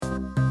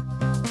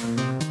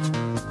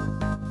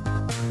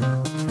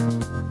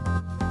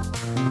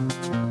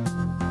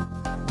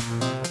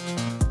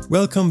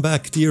Welcome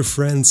back, dear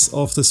friends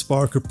of the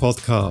Sparker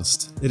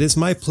podcast. It is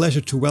my pleasure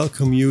to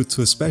welcome you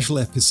to a special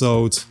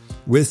episode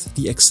with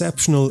the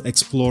exceptional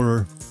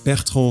explorer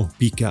Bertrand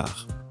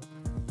Piccard.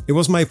 It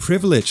was my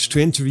privilege to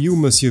interview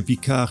Monsieur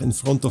Piccard in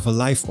front of a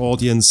live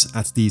audience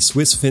at the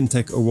Swiss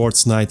FinTech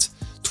Awards Night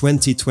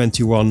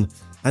 2021,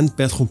 and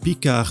Bertrand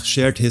Piccard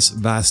shared his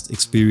vast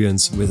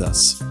experience with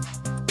us.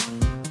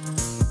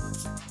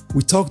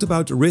 We talked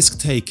about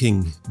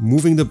risk-taking,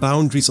 moving the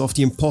boundaries of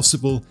the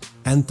impossible,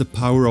 and the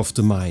power of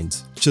the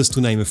mind, just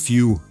to name a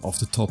few of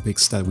the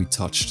topics that we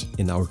touched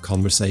in our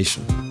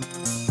conversation.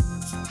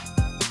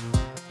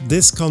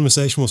 This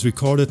conversation was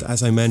recorded,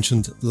 as I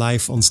mentioned,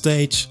 live on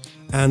stage,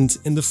 and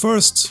in the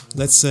first,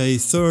 let's say,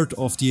 third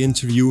of the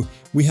interview,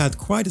 we had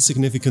quite a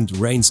significant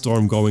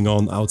rainstorm going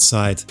on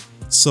outside.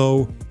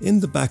 So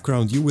in the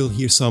background you will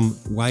hear some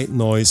white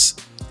noise,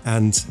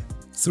 and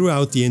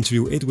throughout the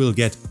interview it will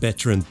get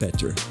better and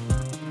better.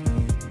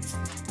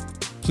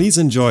 Please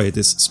enjoy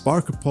this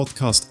Sparker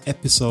podcast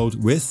episode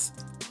with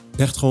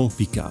Bertrand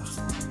Piccard.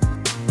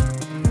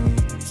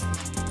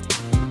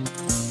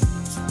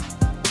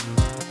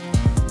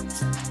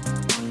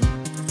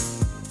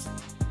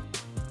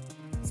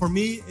 For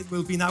me, it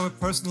will be now a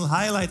personal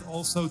highlight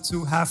also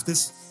to have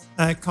this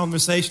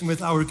conversation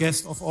with our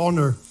guest of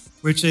honor,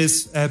 which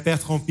is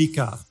Bertrand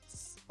Piccard.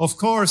 Of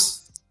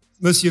course,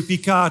 Monsieur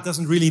Piccard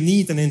doesn't really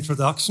need an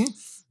introduction.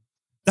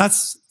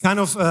 That's kind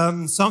of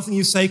something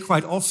you say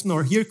quite often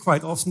or hear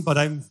quite often, but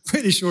I'm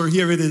pretty sure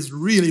here it is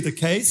really the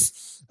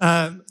case.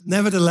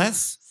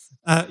 Nevertheless,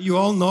 you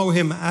all know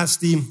him as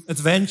the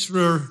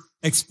adventurer,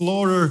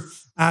 explorer,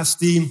 as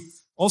the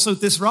also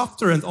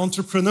disruptor and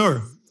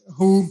entrepreneur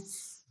who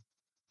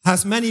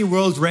has many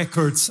world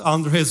records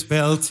under his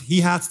belt.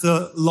 He had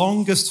the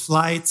longest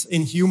flight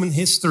in human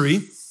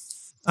history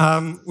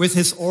with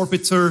his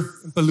orbiter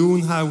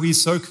balloon, how we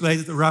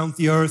circulated around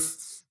the Earth.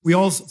 We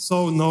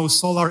also know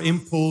Solar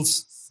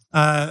Impulse.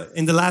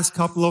 In the last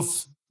couple of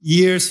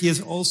years, he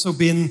has also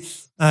been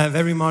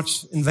very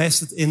much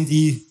invested in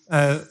the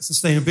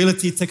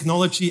sustainability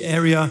technology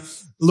area,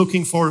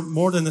 looking for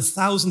more than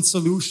 1,000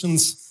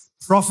 solutions,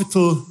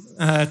 profitable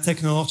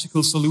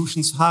technological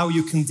solutions, how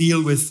you can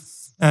deal with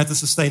the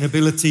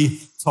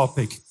sustainability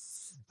topic.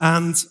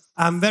 And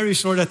I'm very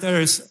sure that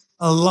there is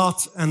a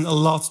lot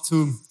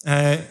to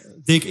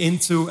dig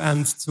into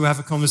and to have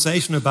a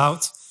conversation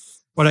about.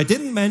 What I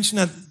didn't mention,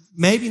 that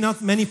maybe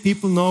not many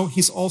people know,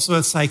 he's also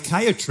a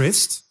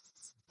psychiatrist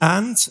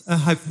and a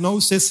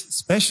hypnosis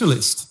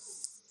specialist.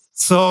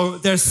 So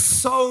there's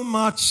so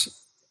much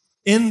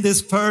in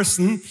this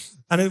person,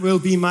 and it will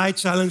be my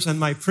challenge and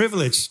my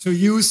privilege to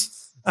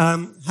use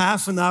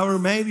half an hour,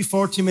 maybe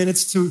 40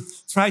 minutes to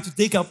try to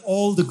dig up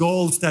all the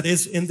gold that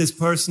is in this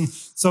person.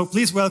 So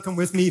please welcome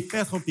with me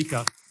Bertrand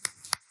Piccard.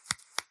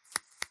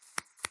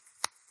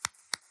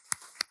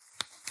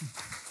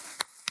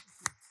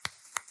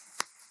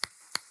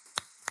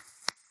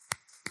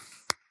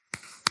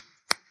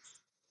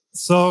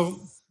 So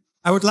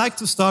I would like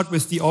to start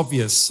with the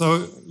obvious.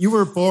 So you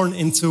were born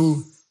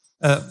into,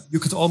 you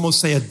could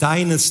almost say, a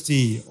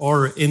dynasty,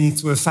 or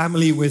into a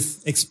family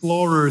with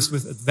explorers,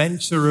 with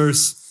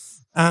adventurers.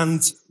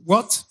 And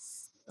what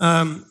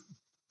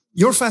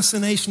your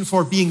fascination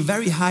for being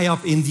very high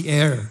up in the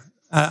air,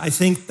 I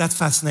think that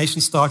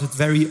fascination started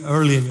very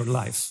early in your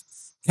life.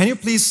 Can you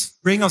please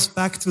bring us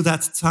back to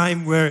that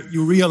time where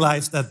you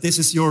realized that this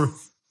is your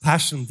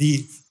passion,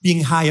 the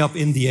being high up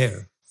in the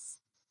air?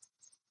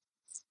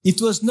 It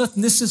was not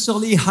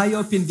necessarily high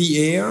up in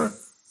the air.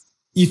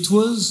 It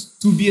was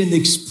to be an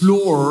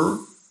explorer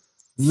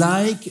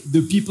like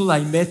the people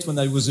I met when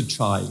I was a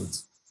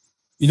child.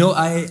 You know,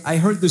 I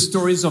heard the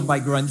stories of my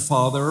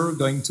grandfather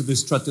going to the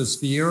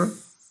stratosphere.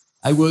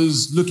 I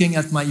was looking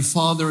at my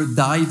father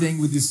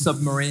diving with his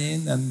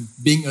submarine and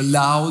being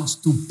allowed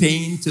to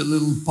paint a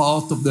little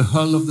part of the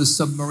hull of the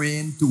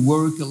submarine, to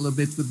work a little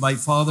bit with my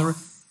father.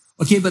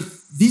 Okay, but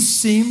this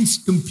seems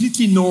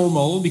completely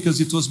normal because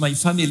it was my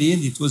family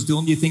and it was the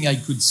only thing I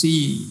could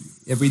see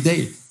every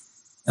day.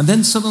 And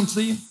then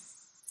suddenly,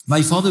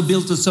 my father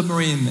built a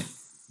submarine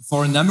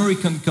for an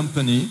American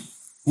company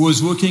who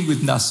was working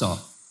with NASA.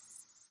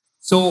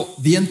 So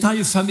the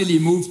entire family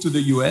moved to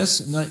the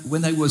US. And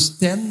when I was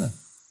 10,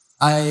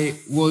 I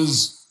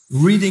was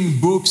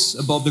reading books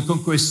about the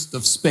conquest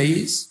of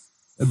space,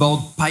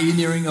 about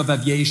pioneering of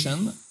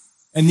aviation.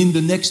 And in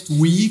the next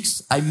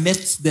weeks, I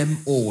met them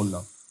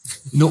all.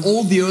 You know,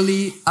 all the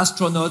early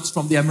astronauts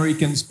from the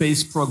American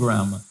space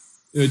program,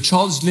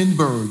 Charles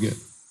Lindbergh,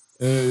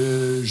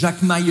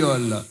 Jacques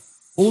Mayol,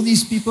 all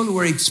these people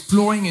were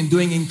exploring and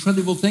doing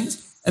incredible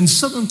things. And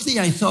suddenly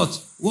I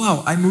thought,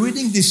 wow, I'm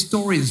reading these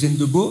stories in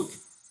the book.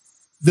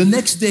 The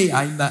next day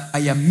I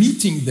am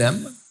meeting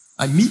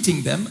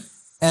them,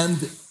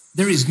 and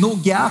there is no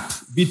gap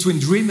between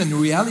dream and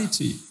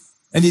reality.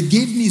 And it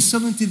gave me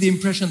suddenly the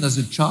impression as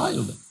a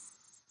child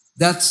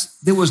that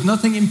there was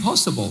nothing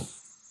impossible.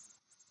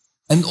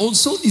 And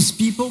also these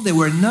people, they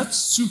were not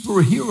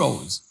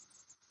superheroes.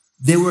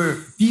 They were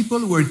people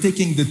who were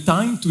taking the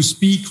time to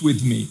speak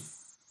with me.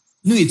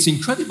 No, it's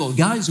incredible.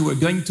 Guys who were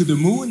going to the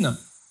moon,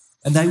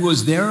 And I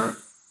was there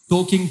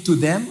talking to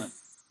them,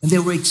 and they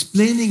were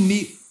explaining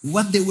me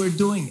what they were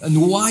doing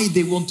and why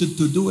they wanted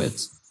to do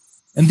it.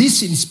 And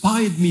this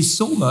inspired me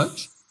so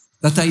much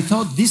that I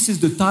thought this is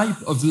the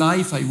type of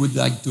life I would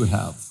like to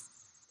have.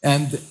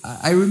 And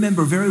I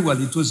remember very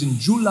well, it was in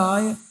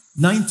July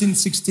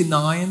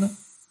 1969.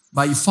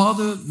 My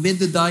father made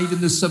the dive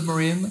in the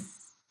submarine.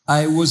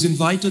 I was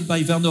invited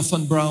by Wernher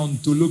von Braun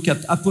to look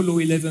at Apollo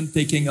 11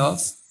 taking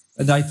off.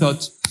 And I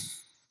thought,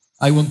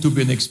 I want to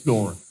be an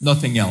explorer,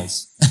 nothing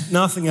else.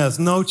 Nothing else.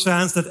 No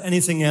chance that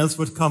anything else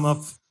would come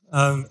up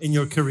in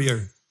your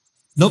career.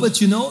 No,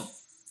 but you know,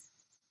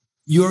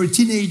 you're a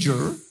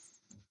teenager,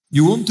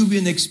 you want to be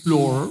an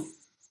explorer,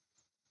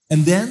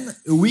 and then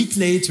a week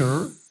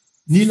later,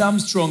 Neil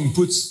Armstrong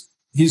puts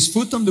his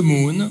foot on the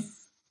moon,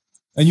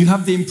 and you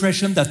have the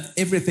impression that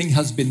everything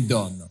has been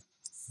done.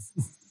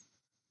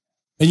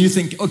 And you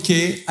think,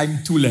 okay,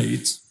 I'm too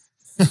late.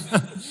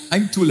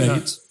 I'm too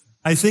late.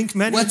 I think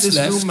many What's in this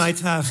left? room might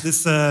have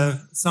this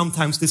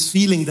sometimes this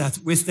feeling that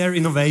with their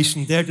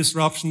innovation, their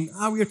disruption,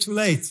 we are too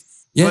late.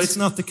 Yes. But it's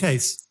not the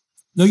case.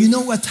 No, you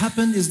know what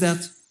happened is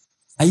that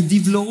I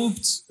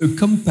developed a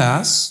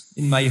compass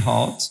in my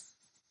heart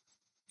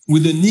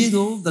with a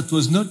needle that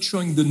was not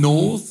showing the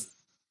north,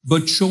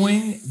 but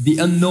showing the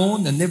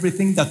unknown and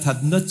everything that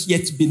had not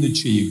yet been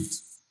achieved.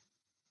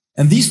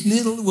 And this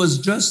needle was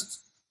just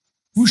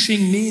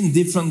pushing me in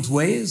different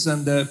ways.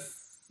 And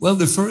well,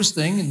 the first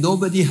thing,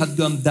 nobody had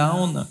gone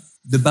down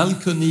the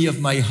balcony of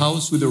my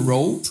house with a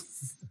rope.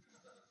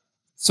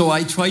 So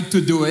I tried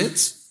to do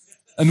it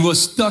and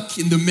was stuck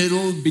in the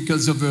middle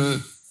because of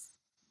a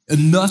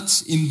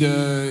knot in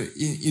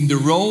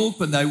the rope,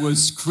 and I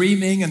was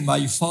screaming, and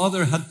my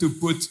father had to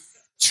put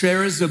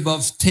chairs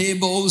above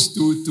tables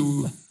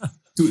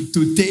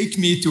to take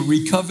me, to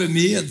recover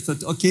me. And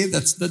thought, okay,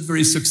 that's not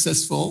very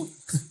successful.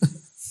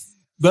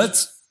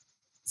 But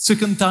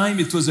second time,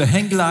 it was a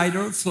hang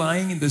glider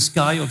flying in the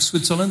sky of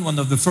Switzerland, one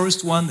of the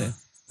first one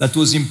that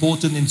was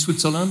important in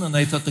Switzerland. And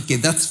I thought, okay,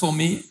 that's for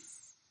me.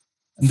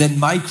 And then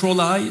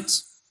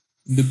microlight.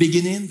 In the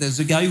beginning, there's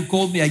a guy who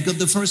called me, I got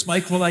the first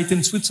microlight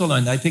in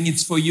Switzerland. I think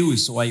it's for you.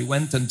 So I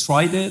went and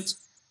tried it.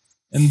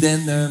 And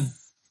then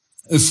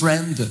a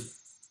friend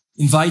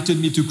invited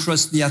me to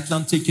cross the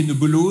Atlantic in a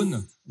balloon.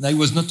 And I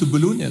was not a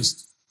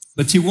balloonist.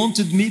 But he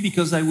wanted me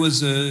because I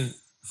was a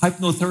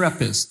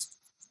hypnotherapist.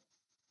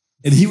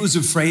 And he was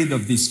afraid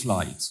of this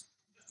flight.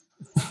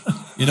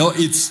 You know,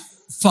 it's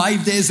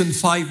 5 days and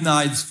 5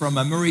 nights from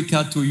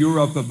America to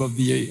Europe above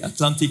the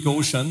Atlantic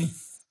Ocean.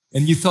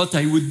 And he thought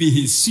I would be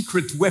his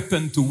secret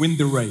weapon to win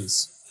the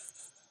race,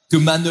 to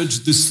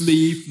manage the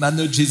sleep,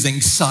 manage his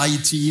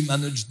anxiety,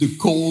 manage the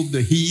cold,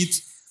 the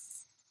heat.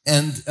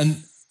 And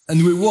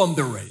we won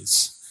the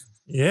race.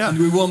 Yeah. And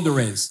we won the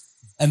race.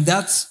 And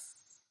that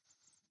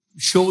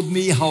showed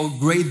me how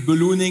great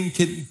ballooning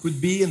could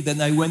be. And then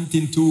I went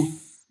into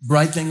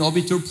Breitling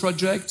Orbiter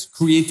project,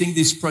 creating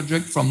this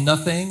project from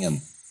nothing.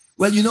 And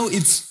well, you know,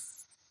 it's,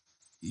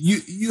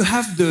 you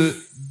have the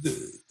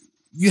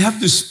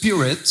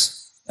spirit,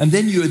 and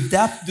then you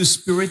adapt the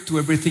spirit to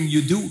everything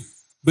you do.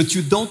 But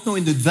you don't know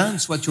in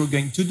advance what you're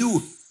going to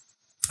do.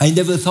 I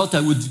never thought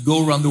I would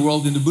go around the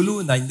world in a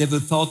balloon. I never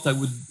thought I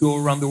would go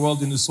around the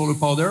world in a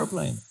solar-powered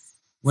airplane.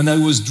 When I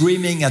was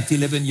dreaming at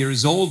 11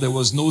 years old, there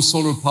was no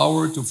solar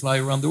power to fly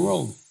around the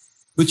world.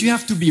 But you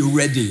have to be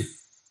ready.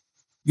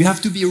 You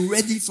have to be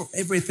ready for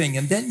everything.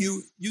 And then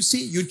you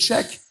see, you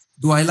check,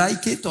 do I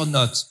like it or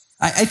not?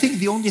 I think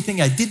the only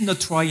thing I did not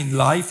try in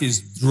life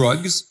is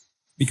drugs,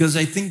 because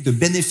I think the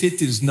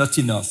benefit is not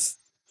enough.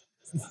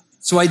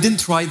 So I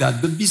didn't try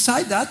that. But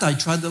beside that, I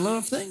tried a lot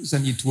of things,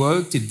 and it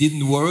worked, it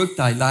didn't work,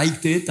 I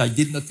liked it, I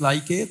did not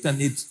like it,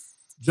 and it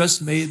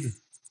just made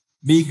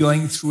me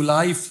going through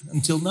life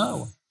until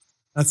now.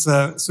 That's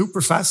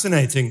super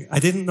fascinating. I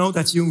didn't know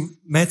that you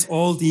met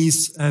all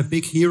these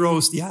big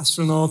heroes, the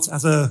astronauts,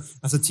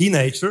 as a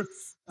teenager.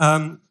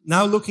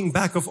 Now looking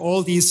back of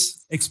all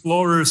these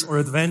explorers or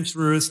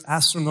adventurers,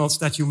 astronauts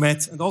that you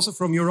met, and also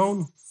from your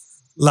own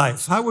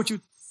life, how would you,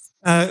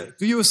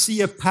 do you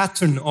see a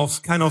pattern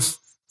of kind of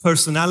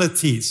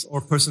personalities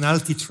or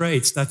personality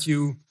traits that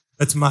you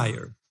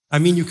admire? I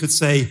mean, you could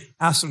say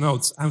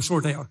astronauts, I'm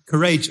sure they are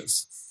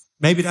courageous.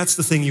 Maybe that's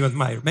the thing you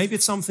admire. Maybe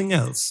it's something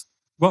else.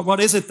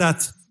 What is it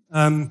that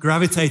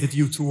gravitated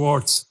you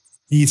towards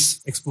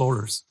these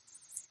explorers?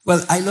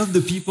 Well, I love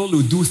the people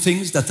who do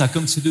things that are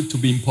considered to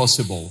be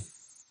impossible.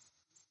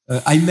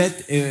 I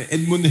met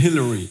Edmund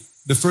Hillary,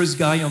 the first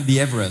guy on the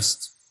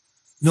Everest.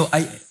 No,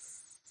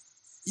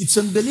 it's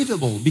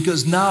unbelievable,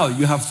 because now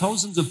you have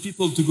thousands of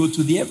people to go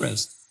to the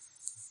Everest.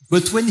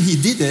 But when he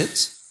did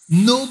it,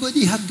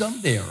 nobody had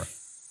gone there.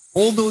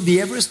 Although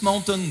the Everest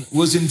mountain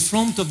was in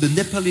front of the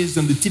Nepalese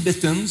and the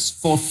Tibetans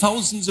for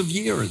thousands of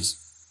years.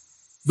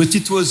 But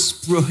it was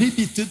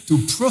prohibited to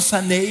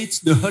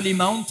profanate the holy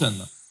mountain.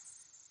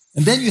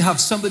 And then you have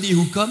somebody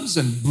who comes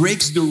and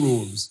breaks the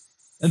rules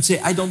and say,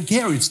 I don't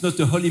care, it's not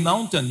a holy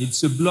mountain,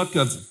 it's a block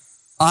of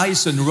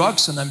ice and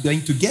rocks, and I'm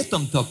going to get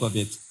on top of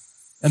it.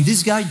 And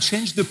this guy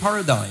changed the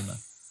paradigm.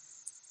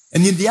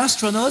 And in the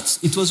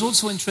astronauts, it was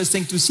also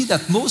interesting to see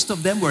that most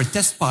of them were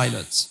test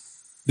pilots.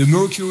 The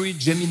Mercury,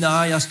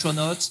 Gemini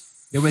astronauts,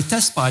 they were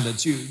test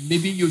pilots.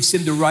 Maybe you've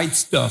seen The Right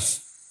Stuff.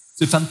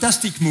 It's a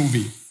fantastic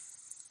movie.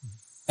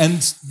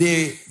 And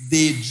they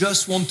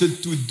just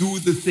wanted to do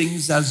the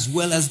things as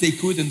well as they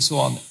could and so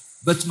on.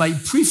 But my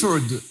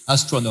preferred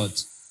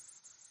astronaut,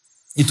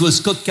 it was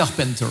Scott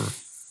Carpenter.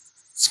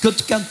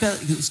 Scott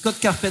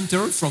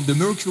Carpenter from the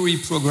Mercury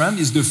program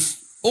is the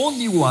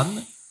only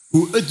one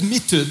who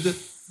admitted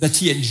that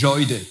he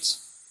enjoyed it.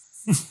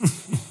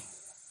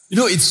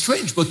 It's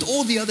strange, but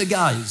all the other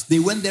guys, they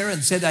went there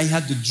and said, I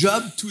had the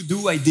job to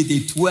do, I did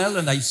it well,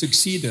 and I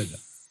succeeded.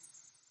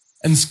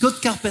 And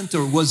Scott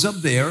Carpenter was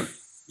up there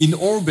in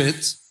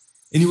orbit,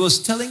 and he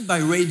was telling by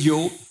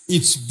radio,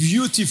 it's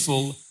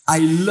beautiful, I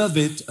love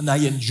it, and I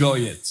enjoy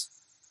it.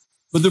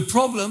 But the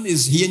problem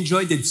is he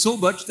enjoyed it so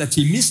much that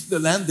he missed the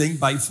landing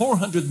by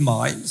 400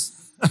 miles.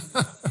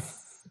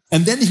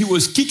 And then he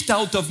was kicked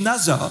out of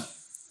NASA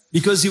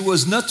because he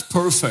was not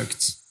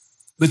perfect.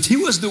 But he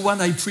was the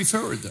one I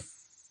preferred.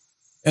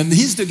 And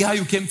he's the guy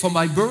who came for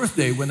my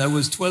birthday when I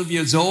was 12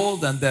 years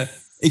old and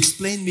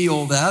explained me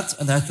all that.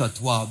 And I thought,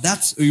 wow,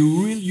 that's a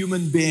real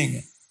human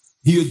being.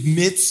 He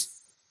admits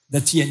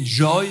that he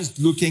enjoys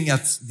looking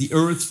at the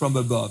Earth from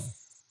above.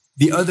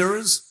 The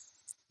others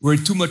were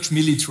too much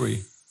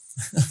military.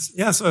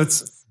 Yeah, so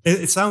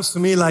it sounds to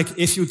me like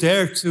if you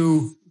dare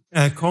to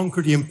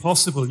conquer the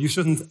impossible, you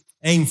shouldn't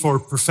aim for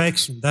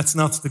perfection. That's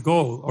not the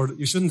goal. Or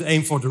you shouldn't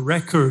aim for the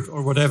record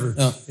or whatever.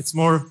 Yeah. It's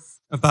more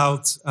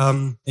about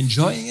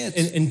enjoying it.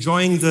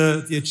 Enjoying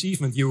the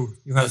achievement you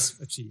have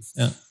achieved.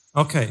 Yeah.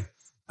 Okay.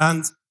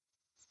 And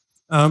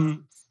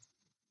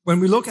when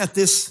we look at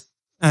this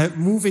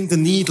moving the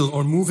needle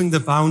or moving the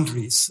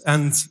boundaries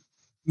and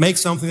make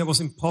something that was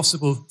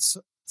impossible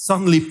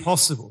suddenly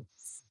possible,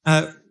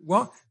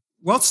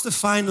 what's the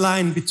fine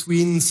line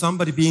between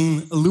somebody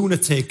being a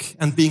lunatic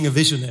and being a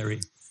visionary?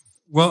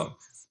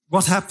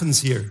 What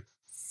happens here?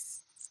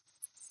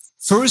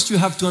 First, you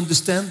have to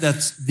understand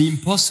that the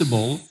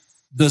impossible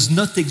does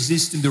not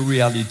exist in the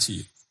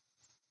reality.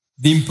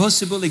 The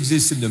impossible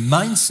exists in the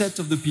mindset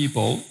of the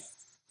people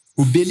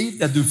who believe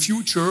that the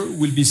future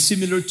will be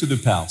similar to the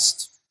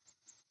past,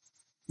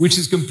 which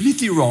is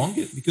completely wrong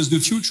because the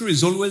future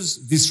is always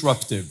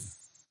disruptive.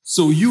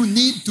 So you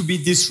need to be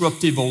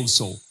disruptive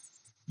also.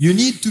 You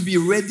need to be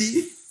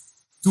ready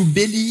to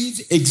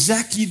believe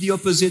exactly the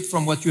opposite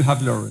from what you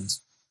have learned.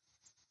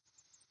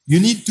 You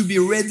need to be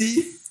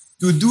ready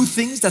to do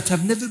things that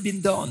have never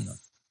been done.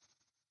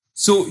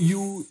 So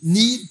you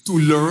need to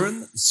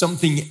learn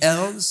something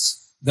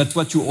else than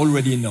what you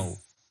already know.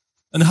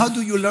 And how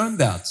do you learn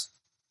that?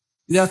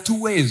 There are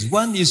two ways.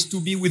 One is to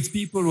be with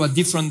people who are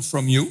different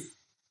from you,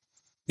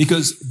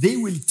 because they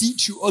will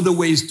teach you other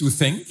ways to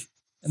think,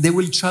 and they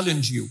will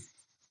challenge you.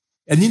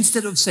 And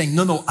instead of saying,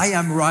 no, I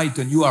am right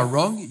and you are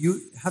wrong, you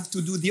have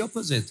to do the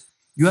opposite.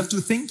 You have to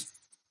think,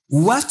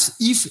 what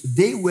if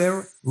they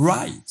were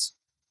right?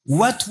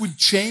 What would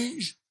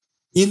change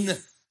in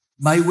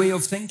my way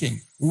of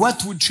thinking?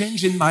 What would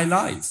change in my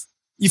life?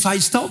 If I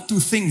start to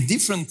think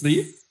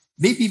differently,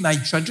 maybe my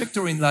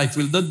trajectory in life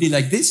will not be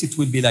like this, it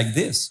will be like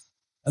this.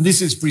 And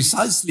this is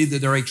precisely the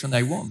direction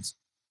I want.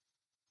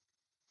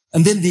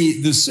 And then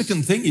the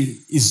second thing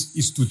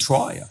is to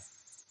try.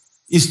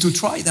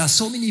 There are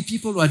so many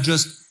people who are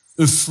just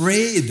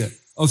afraid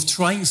of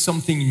trying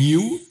something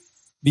new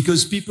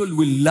because people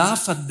will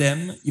laugh at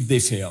them if they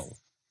fail.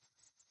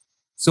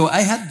 So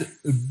I had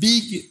a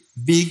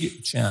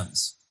big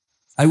chance.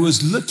 I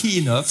was lucky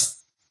enough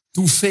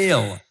to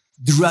fail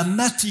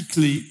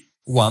dramatically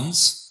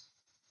once,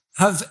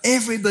 have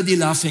everybody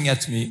laughing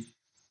at me,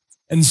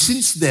 and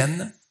since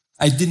then,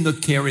 I did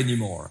not care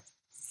anymore.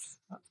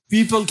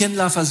 People can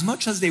laugh as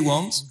much as they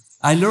want.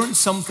 I learned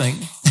something.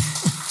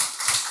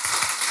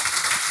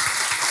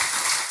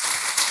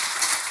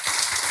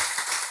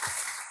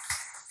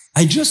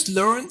 I just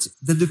learned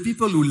that the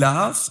people who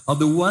laugh are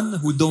the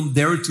ones who don't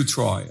dare to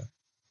try.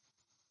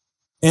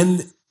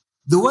 And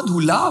the ones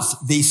who laugh,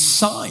 they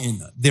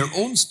sign their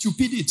own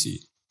stupidity.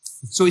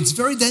 So it's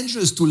very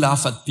dangerous to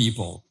laugh at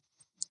people.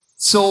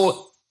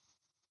 So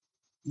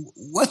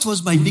what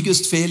was my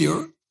biggest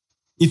failure?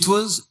 It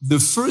was the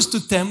first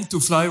attempt to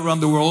fly around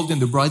the world in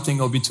the Breitling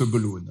orbiter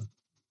balloon.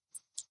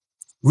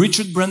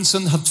 Richard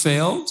Branson had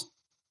failed.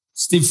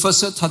 Steve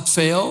Fossett had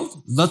failed.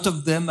 A lot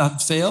of them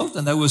had failed.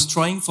 And I was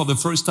trying for the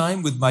first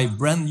time with my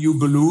brand new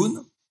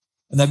balloon.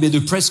 And I made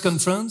a press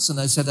conference and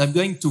I said, I'm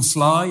going to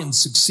fly and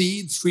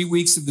succeed 3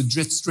 weeks in the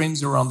jet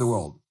streams around the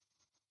world.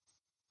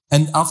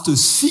 And after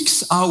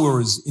 6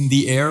 hours in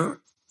the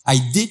air, I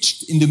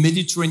ditched in the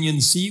Mediterranean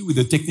Sea with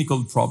a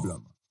technical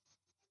problem.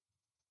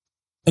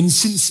 And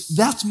since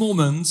that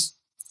moment,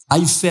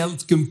 I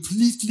felt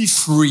completely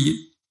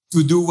free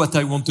to do what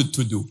I wanted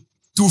to do,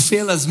 to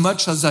fail as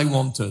much as I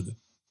wanted.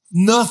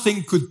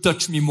 Nothing could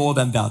touch me more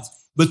than that.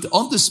 But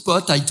on the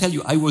spot, I tell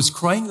you, I was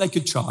crying like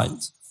a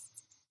child.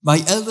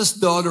 My eldest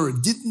daughter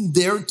didn't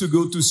dare to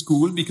go to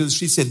school because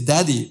she said,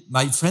 Daddy,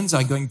 my friends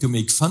are going to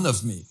make fun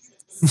of me.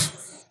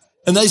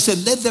 And I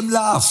said, let them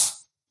laugh.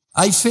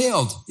 I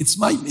failed. It's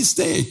my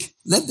mistake.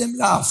 Let them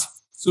laugh.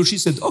 So she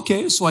said,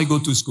 okay, so I go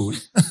to school.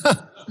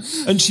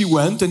 And she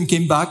went and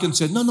came back and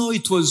said, no,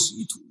 it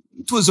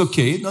was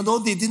okay. No,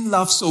 they didn't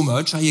laugh so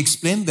much. I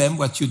explained them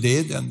what you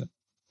did. And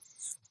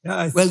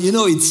well,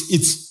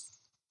 it's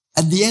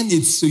at the end,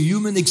 it's a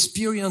human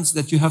experience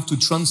that you have to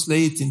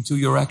translate into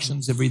your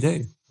actions every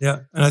day. Yeah.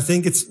 And I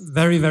think it's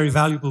very, very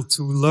valuable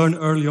to learn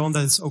early on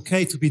that it's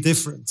okay to be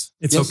different.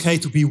 It's okay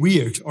to be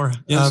weird, or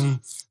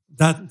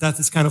that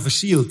is kind of a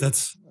shield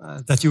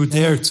that you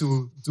dare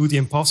to do the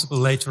impossible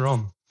later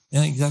on.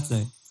 Yeah,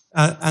 exactly.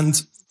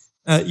 And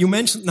you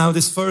mentioned now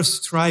this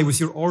first try with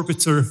your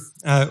Orbiter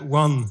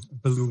 1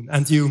 balloon,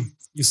 and you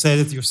said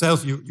it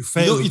yourself, you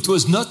failed. No, it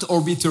was not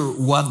Orbiter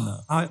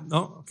 1.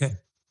 No? Okay.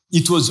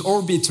 It was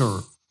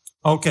Orbiter.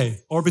 Okay.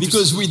 Orbiter.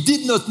 Because we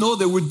did not know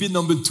there would be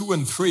number 2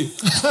 and 3.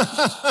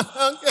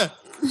 Okay.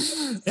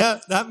 Yeah,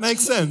 that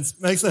makes sense.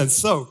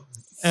 So,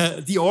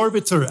 the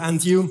Orbiter,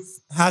 and you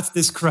had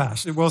this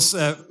crash. It was,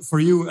 for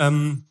you,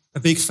 a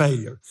big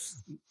failure.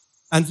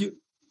 And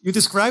you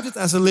described it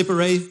as a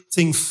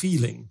liberating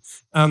feeling.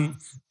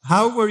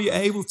 How were you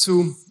able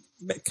to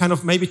kind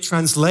of maybe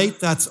translate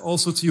that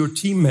also to your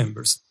team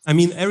members? I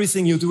mean,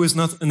 everything you do is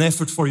not an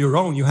effort for your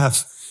own. You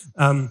have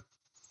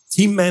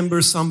team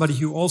members, somebody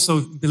who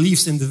also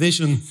believes in the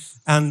vision.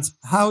 And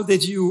how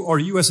did you, or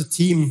you as a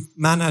team,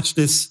 manage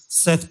this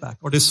setback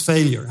or this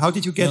failure? How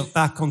did you get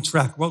back on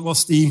track? What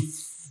was the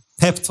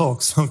pep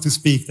talk, so to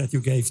speak, that you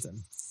gave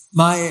them?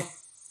 My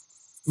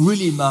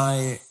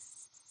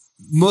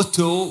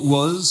motto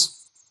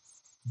was,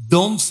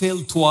 don't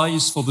fail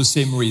twice for the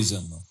same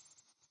reason.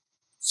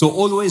 So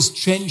always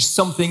change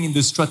something in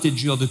the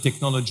strategy or the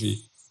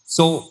technology.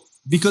 So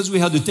because we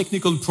had a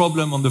technical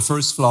problem on the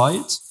first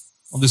flight,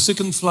 on the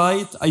second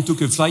flight, I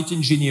took a flight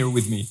engineer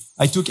with me.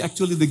 I took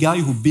actually the guy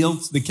who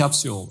built the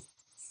capsule.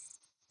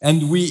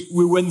 And we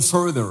went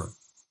further.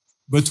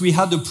 But we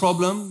had a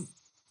problem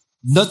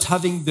not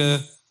having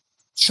the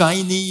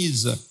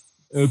Chinese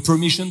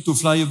permission to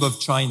fly above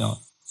China.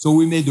 So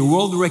we made a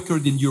world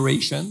record in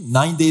duration,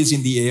 9 days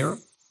in the air,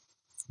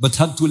 but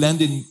had to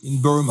land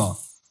in Burma.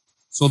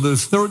 So the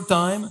third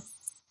time,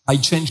 I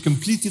changed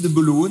completely the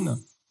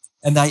balloon,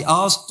 and I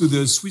asked to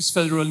the Swiss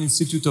Federal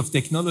Institute of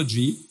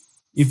Technology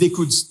if they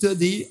could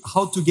study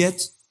how to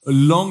get a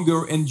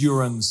longer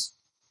endurance.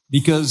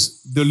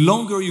 Because the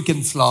longer you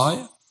can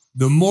fly,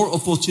 the more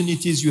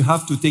opportunities you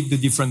have to take the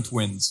different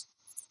winds.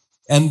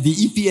 And the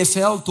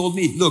EPFL told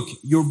me, look,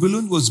 your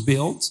balloon was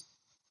built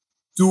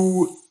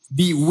to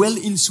be well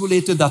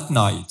insulated at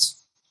night.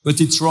 But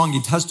it's wrong.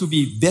 It has to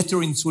be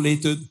better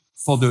insulated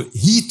for the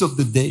heat of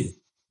the day,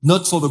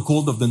 not for the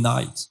cold of the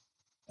night.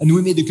 And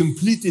we made a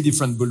completely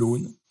different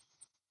balloon.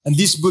 And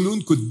this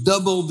balloon could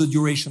double the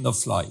duration of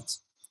flight.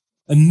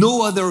 And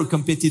no other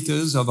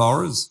competitors of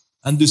ours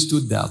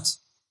understood that.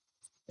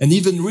 And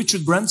even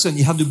Richard Branson,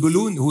 he had a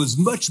balloon who was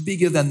much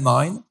bigger than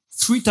mine,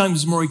 3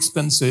 times more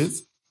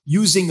expensive,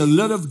 using a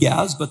lot of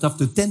gas, but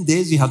after 10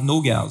 days, he had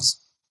no gas.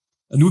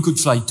 And we could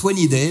fly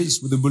 20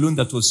 days with a balloon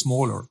that was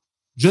smaller,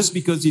 just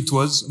because it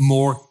was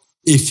more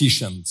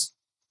efficient.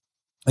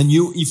 And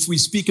if we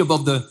speak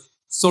about the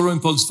Solar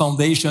Impulse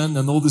Foundation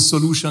and all the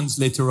solutions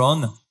later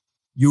on,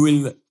 you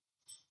will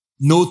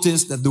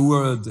notice that the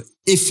word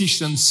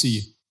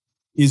efficiency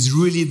is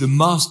really the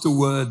master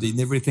word in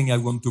everything I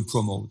want to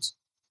promote.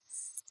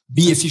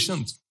 Be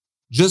efficient.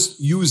 Just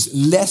use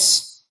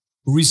less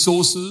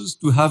resources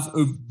to have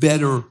a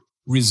better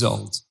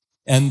result.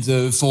 And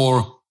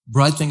for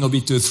Breitling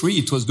Orbiter 3,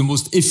 it was the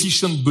most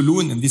efficient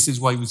balloon, and this is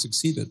why we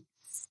succeeded.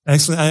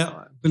 Excellent.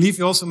 I believe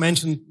you also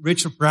mentioned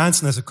Richard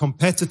Branson as a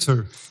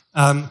competitor.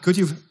 Could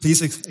you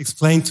please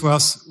explain to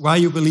us why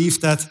you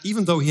believe that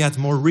even though he had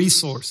more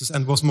resources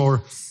and was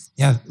more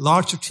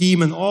larger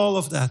team and all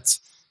of that,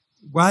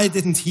 why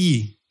didn't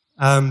he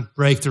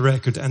break the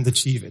record and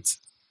achieve it?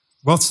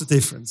 What's the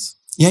difference?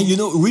 Yeah,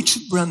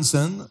 Richard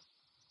Branson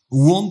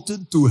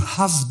wanted to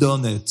have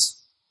done it.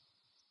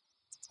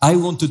 I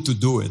wanted to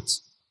do it,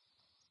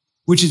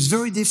 which is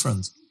very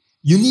different.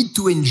 You need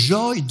to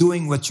enjoy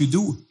doing what you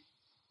do.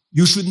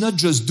 You should not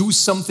just do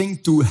something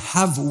to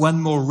have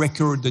one more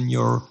record in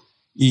your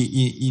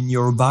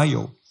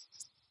bio.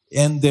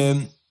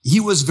 And he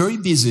was very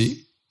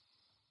busy,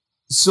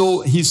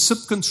 so he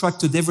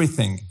subcontracted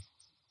everything.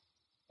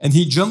 And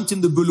he jumped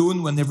in the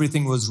balloon when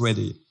everything was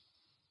ready.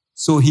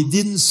 So he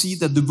didn't see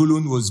that the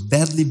balloon was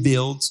badly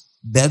built,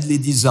 badly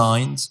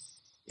designed.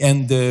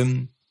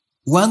 And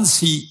once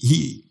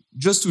he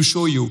just to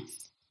show you,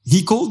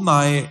 he called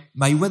my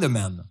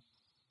weatherman.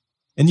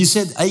 And he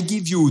said, I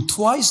give you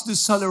twice the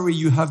salary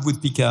you have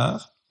with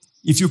Picard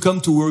if you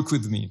come to work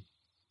with me.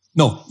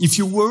 No, if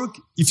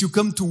you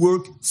come to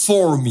work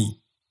for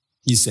me,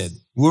 he said,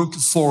 work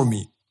for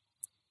me.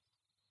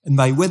 And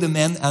my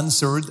weatherman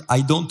answered,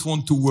 I don't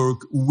want to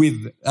work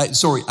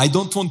I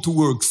don't want to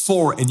work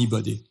for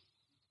anybody.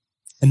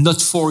 And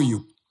not for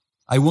you.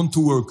 I want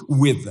to work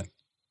with.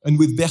 And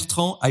with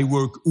Bertrand, I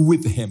work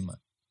with him.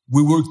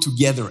 We work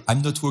together.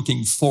 I'm not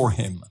working for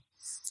him.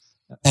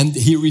 And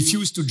he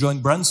refused to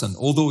join Branson,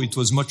 although it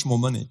was much more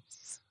money.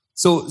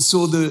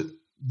 So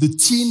the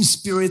team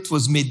spirit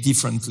was made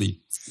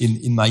differently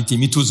in my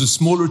team. It was a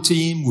smaller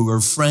team. We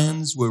were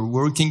friends. We were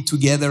working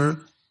together,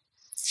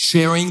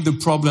 sharing the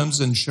problems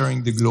and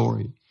sharing the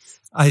glory.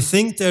 I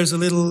think there's a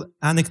little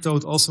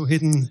anecdote also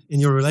hidden in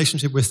your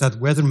relationship with that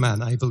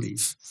weatherman, I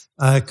believe.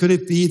 Could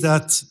it be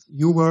that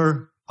you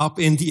were up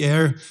in the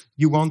air,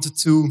 you wanted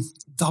to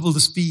double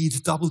the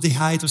speed, double the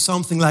height or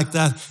something like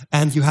that,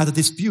 and you had a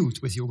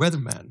dispute with your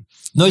weatherman?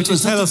 No, it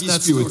was not a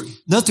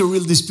dispute. Not a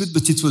real dispute,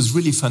 but it was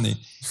really funny.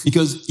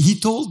 Because he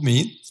told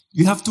me,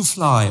 you have to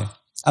fly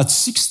at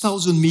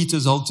 6,000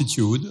 meters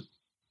altitude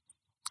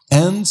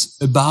and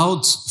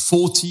about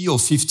 40 or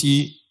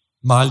 50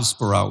 miles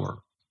per hour.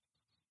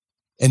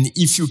 And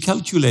if you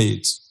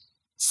calculate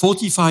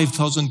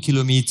 45,000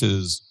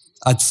 kilometers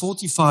at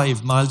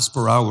 45 miles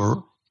per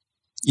hour,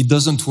 it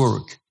doesn't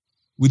work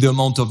with the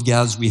amount of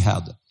gas we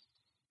had.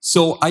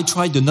 So I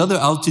tried another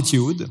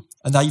altitude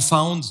and I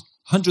found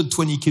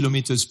 120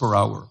 kilometers per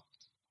hour.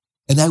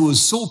 And I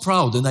was so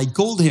proud. And I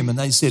called him and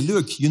I said,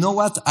 look, you know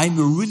what? I'm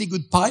a really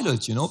good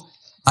pilot, you know.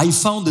 I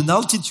found an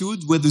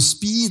altitude where the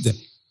speed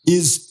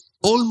is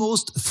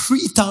almost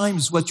 3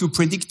 times what you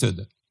predicted.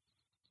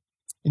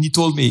 And he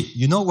told me,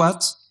 you know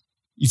what?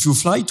 If you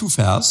fly too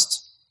fast,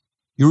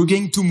 you're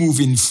going to move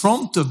in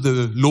front of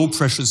the low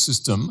pressure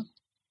system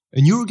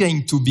and you're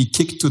going to be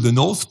kicked to the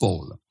North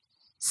Pole.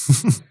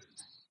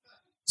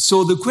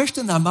 So the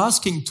question I'm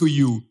asking to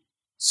you,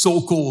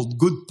 so-called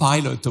good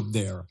pilot up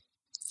there,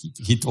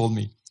 he told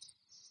me,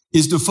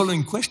 is the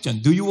following question.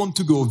 Do you want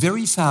to go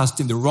very fast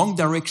in the wrong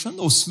direction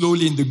or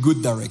slowly in the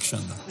good direction?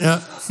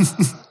 Yeah.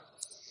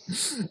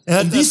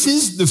 And this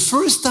is the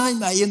first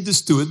time I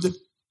understood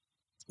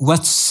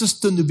what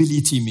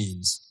sustainability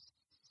means.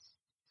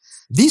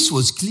 This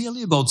was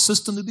clearly about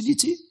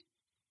sustainability.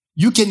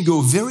 You can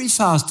go very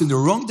fast in the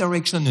wrong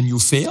direction and you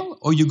fail,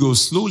 or you go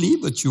slowly,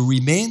 but you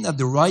remain at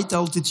the right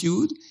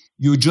altitude.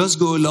 You just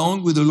go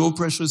along with a low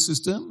pressure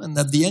system, and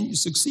at the end you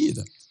succeed.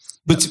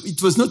 But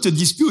it was not a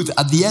dispute.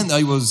 At the end,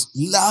 I was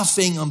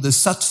laughing on the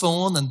sat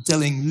phone and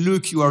telling,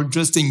 look, you are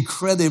just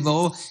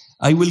incredible.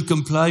 I will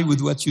comply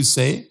with what you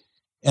say.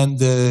 And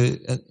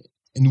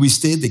we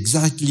stayed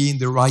exactly in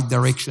the right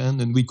direction,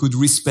 and we could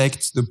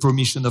respect the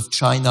permission of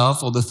China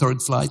for the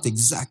third flight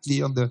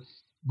exactly on the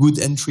good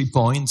entry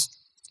point.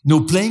 You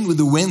know, playing with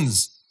the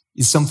winds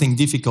is something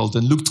difficult,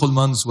 and Luc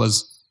Troelmans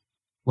was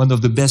one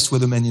of the best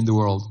weathermen in the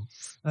world.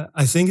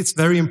 I think it's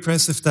very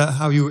impressive that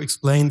how you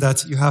explain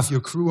that you have your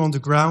crew on the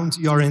ground,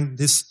 you are in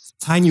this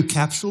tiny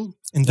capsule,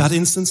 in that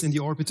instance, in the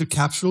orbiter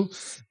capsule,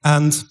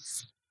 and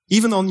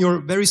even on your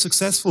very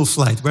successful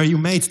flight, where you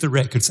made the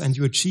records and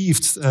you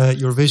achieved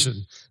your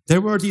vision,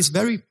 there were these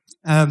very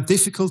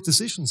difficult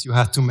decisions you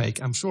had to make,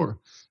 I'm sure.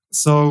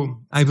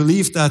 So I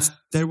believe that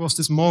there was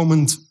this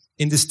moment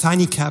in this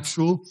tiny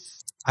capsule.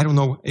 I don't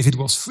know if it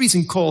was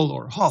freezing cold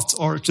or hot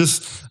or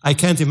just, I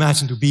can't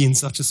imagine to be in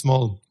such a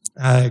small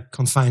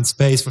confined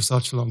space for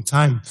such a long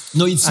time.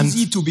 No, it's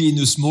easy to be in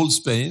a small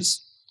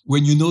space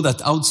when you know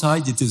that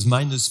outside it is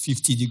minus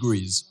 50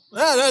 degrees.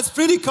 Yeah, that's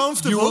pretty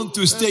comfortable. You want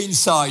to stay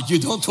inside. You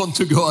don't want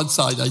to go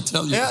outside, I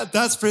tell you. Yeah,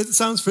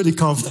 sounds pretty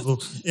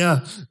comfortable.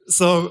 Yeah.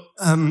 So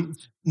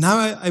now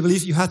I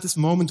believe you had this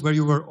moment where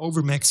you were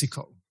over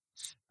Mexico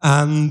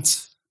and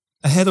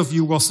ahead of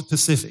you was the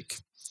Pacific.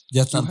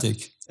 The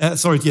Atlantic.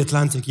 The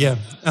Atlantic, yeah.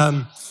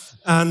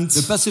 And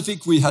the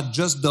Pacific, we had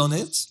just done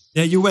it.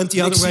 Yeah, you went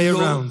the Mexico, other way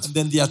around. And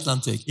then the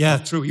Atlantic. Yeah,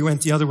 true. You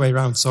went the other way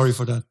around. Sorry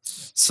for that.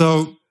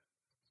 So,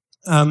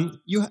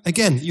 you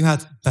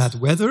had bad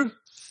weather.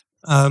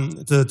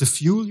 The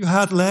fuel you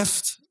had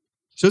left,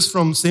 just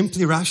from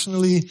simply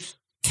rationally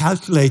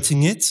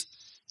calculating it,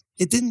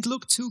 it didn't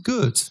look too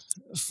good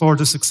for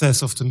the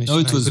success of the mission.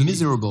 No, it was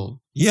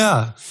miserable.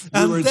 Yeah.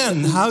 And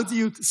then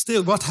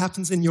what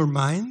happens in your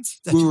mind?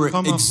 We were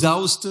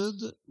exhausted.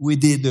 We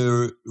did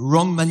a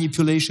wrong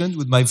manipulation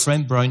with my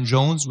friend Brian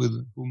Jones, with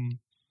whom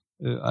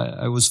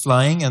I was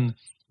flying, and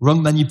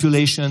wrong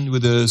manipulation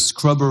with a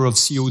scrubber of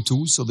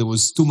CO2. So there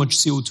was too much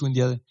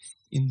CO2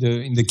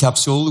 in the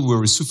capsule. We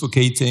were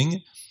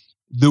suffocating.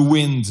 The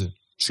wind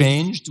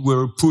changed. We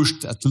were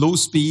pushed at low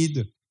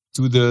speed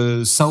to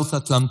the South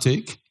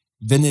Atlantic,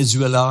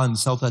 Venezuela and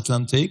South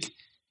Atlantic.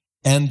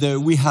 And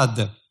we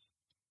had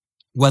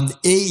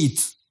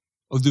 1/8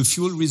 of the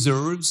fuel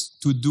reserves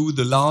to do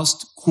the last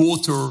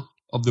quarter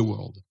of the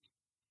world.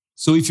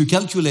 So if you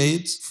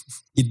calculate,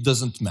 it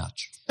doesn't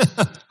match.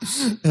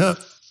 Yeah.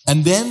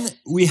 And then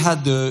we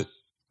had the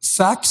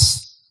fax.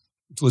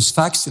 It was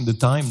fax in the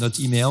time, not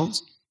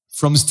emails,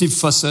 from Steve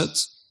Fossett,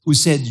 who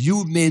said,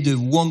 you made a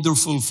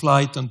wonderful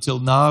flight until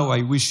now.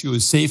 I wish you a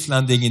safe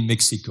landing in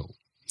Mexico.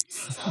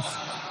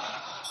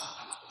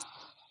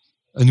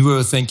 And we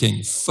were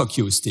thinking, fuck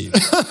you, Steve.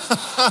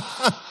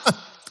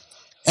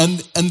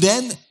 And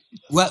then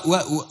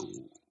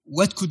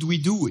what could we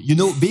do? You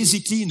know,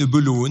 basically in a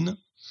balloon,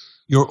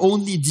 your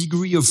only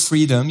degree of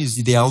freedom is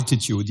the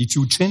altitude. If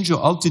you change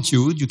your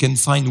altitude, you can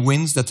find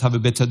winds that have a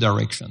better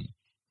direction.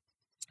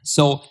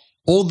 So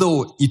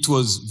although it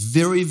was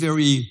very,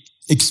 very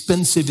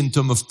expensive in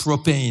terms of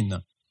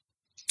propane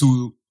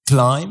to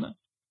climb,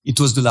 it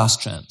was the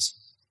last chance.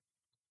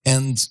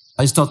 And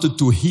I started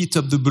to heat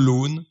up the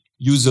balloon,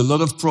 use a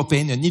lot of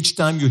propane, and each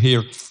time you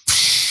hear,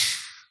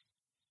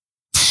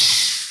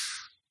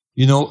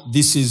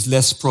 this is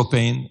less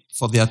propane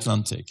for the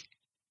Atlantic.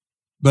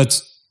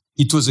 But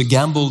it was a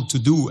gamble to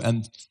do,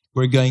 and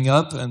we're going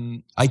up,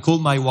 and I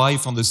called my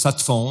wife on the sat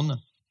phone,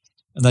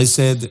 and I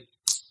said,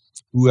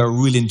 we are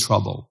really in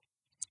trouble.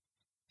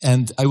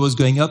 And I was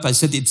going up, I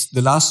said, it's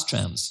the last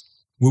chance.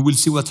 We will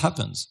see what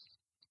happens.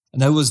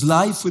 And I was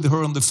live with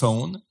her on the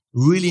phone,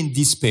 really in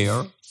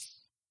despair.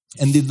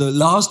 And in the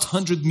last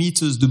 100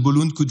 meters the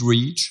balloon could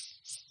reach,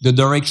 the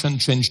direction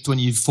changed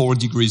 24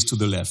 degrees to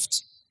the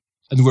left.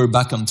 And we're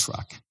back on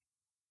track.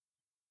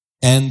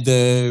 And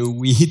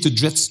we hit a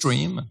jet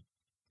stream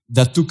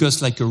that took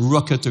us like a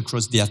rocket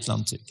across the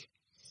Atlantic.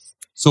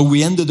 So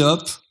we ended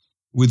up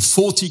with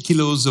 40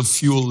 kilos of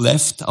fuel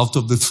left out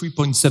of the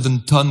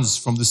 3.7 tons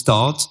from the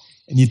start,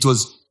 and it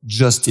was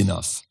just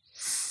enough.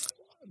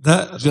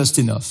 Just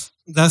enough.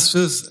 That's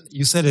just,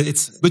 you said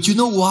it. But you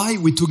know why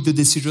we took the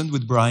decision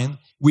with Brian?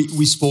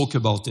 We spoke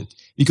about it.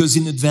 Because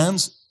in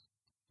advance,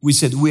 we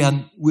said we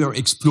are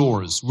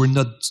explorers. We're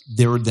not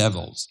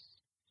daredevils.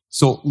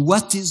 So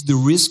what is the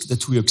risk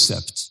that we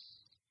accept?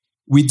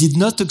 We did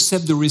not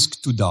accept the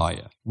risk to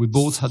die. We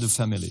both had a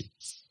family.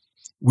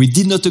 We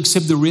did not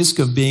accept the risk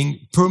of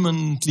being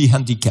permanently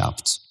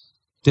handicapped,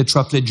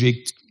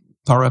 tetraplegic,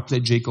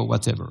 paraplegic, or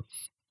whatever.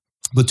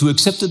 But we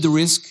accepted the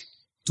risk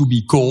to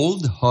be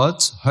cold,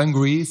 hot,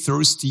 hungry,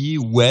 thirsty,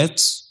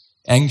 wet,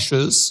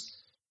 anxious,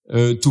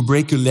 to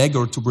break a leg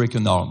or to break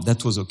an arm.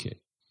 That was okay.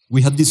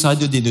 We had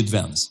decided in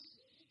advance.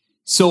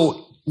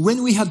 So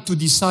when we had to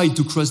decide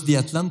to cross the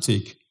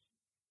Atlantic,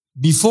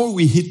 before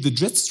we hit the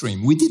jet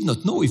stream, we did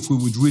not know if we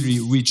would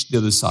really reach the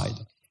other side.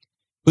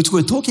 But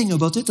we were talking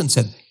about it and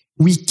said,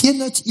 we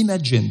cannot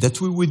imagine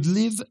that we would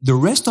live the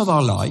rest of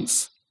our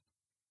life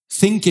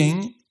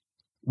thinking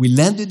we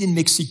landed in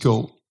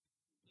Mexico.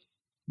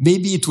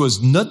 Maybe it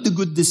was not the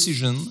good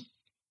decision.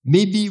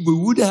 Maybe we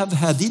would have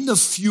had enough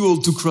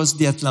fuel to cross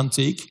the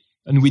Atlantic,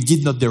 and we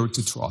did not dare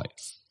to try.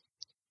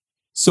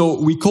 So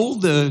we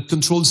called the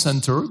control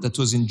center that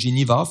was in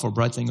Geneva for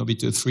Breitling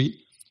Orbiter 3,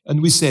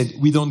 and we said,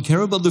 we don't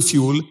care about the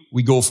fuel,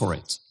 we go for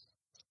it.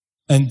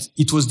 And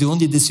it was the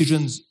only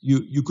decision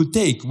you could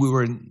take. We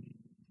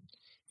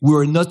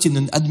were not in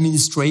an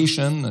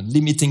administration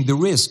limiting the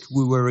risk.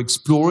 We were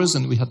explorers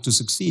and we had to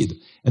succeed.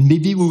 And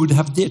maybe we would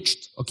have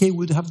ditched. Okay, we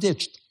would have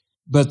ditched.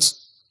 But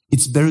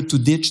it's better to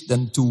ditch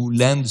than to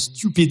land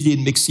stupidly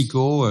in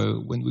Mexico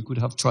when we could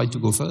have tried to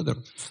go further.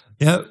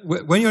 Yeah,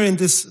 when you're in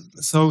this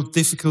so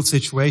difficult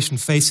situation,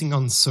 facing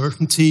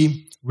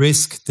uncertainty,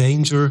 risk,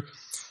 danger,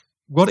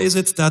 what is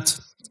it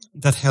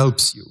that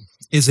helps you?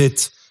 Is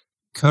it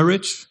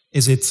courage?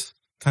 Is it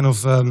kind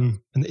of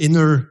an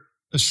inner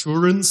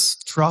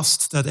assurance,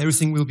 trust that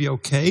everything will be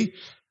okay?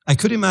 I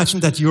could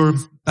imagine that your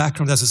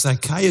background as a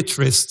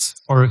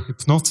psychiatrist or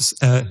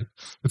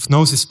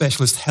hypnosis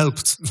specialist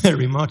helped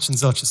very much in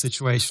such a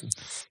situation.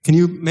 Can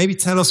you maybe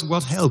tell us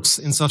what helps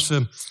in such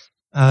an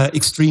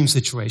extreme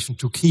situation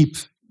to keep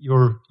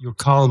your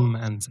calm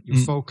and your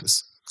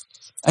focus?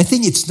 I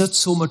think it's not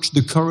so much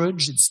the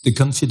courage, it's the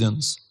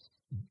confidence,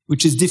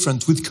 which is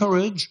different. With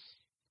courage,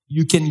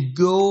 you can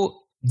go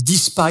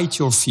despite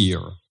your fear.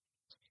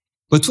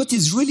 But what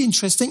is really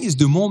interesting is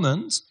the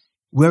moment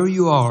where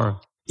you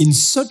are in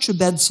such a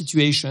bad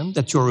situation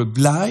that you're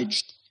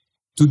obliged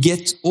to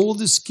get all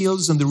the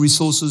skills and the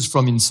resources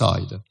from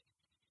inside.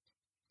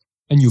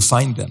 And you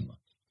find them.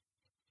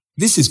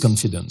 This is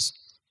confidence.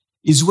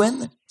 Is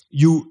when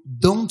you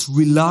don't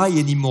rely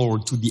anymore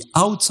to the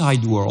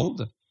outside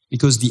world,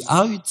 because the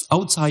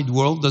outside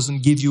world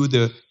doesn't give you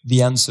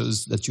the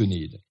answers that you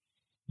need.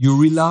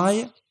 You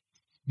rely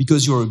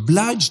because you're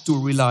obliged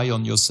to rely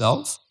on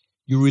yourself.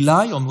 You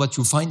rely on what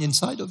you find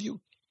inside of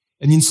you.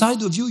 And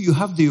inside of you, you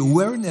have the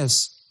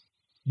awareness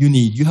you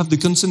need. You have the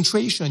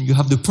concentration. You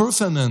have the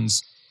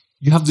performance.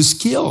 You have the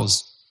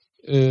skills.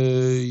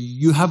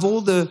 You have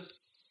all the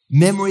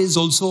memories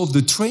also of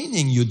the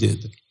training you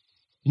did.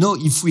 You know,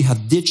 if we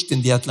had ditched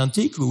in the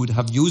Atlantic, we would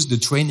have used the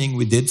training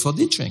we did for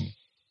ditching.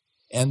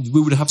 And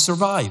we would have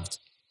survived.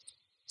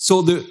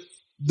 So the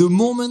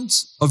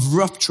moment of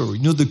rupture,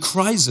 the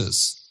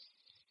crisis,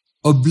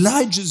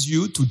 obliges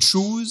you to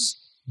choose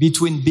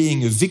between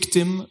being a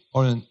victim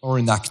or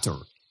an actor.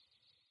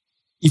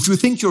 If you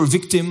think you're a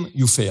victim,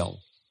 you fail.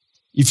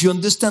 If you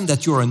understand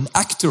that you're an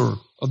actor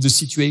of the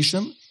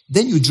situation,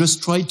 then you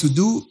just try to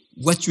do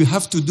what you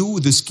have to do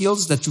with the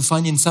skills that you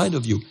find inside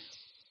of you.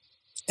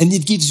 And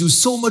it gives you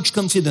so much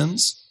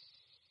confidence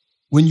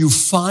when you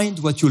find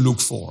what you look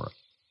for.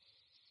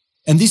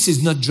 And this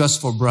is not just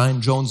for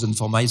Brian Jones and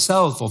for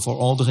myself or for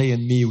André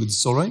and me with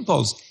Solar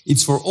Impulse.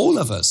 It's for all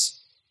of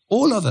us.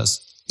 All of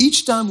us.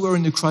 Each time we're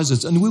in a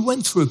crisis, and we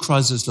went through a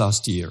crisis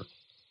last year,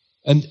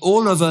 and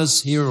all of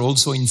us here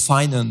also in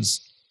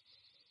finance,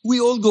 we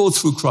all go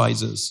through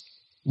crises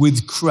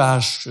with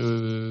crash,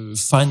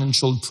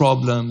 financial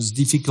problems,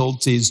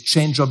 difficulties,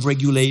 change of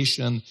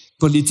regulation,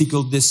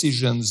 political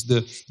decisions,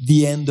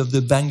 the end of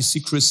the bank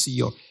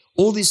secrecy, or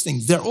All these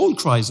things, they're all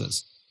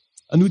crises.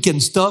 And we can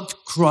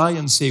stop, cry,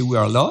 and say we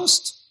are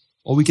lost,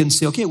 or we can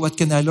say, okay, what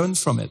can I learn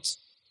from it?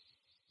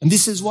 And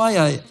this is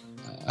why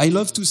I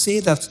love to say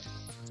that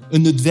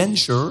an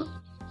adventure,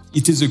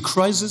 it is a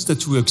crisis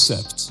that we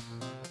accept.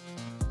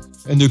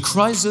 And a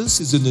crisis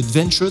is an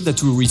adventure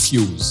that we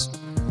refuse.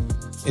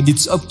 And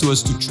it's up to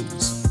us to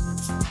choose.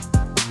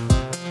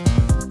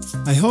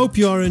 I hope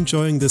you are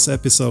enjoying this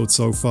episode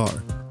so far.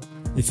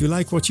 If you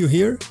like what you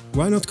hear,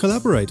 why not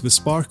collaborate with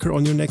Sparker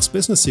on your next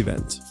business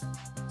event?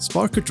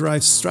 Sparker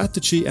drives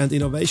strategy and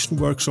innovation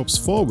workshops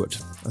forward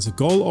as a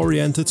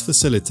goal-oriented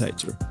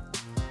facilitator.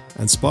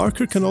 And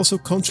Sparker can also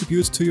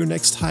contribute to your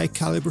next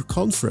high-caliber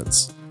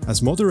conference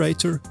as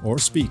moderator or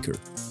speaker.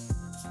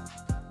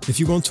 If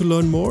you want to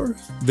learn more,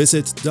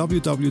 visit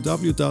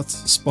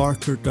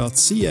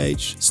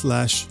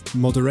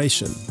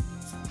www.sparker.ch/moderation.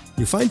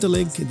 You find the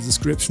link in the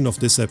description of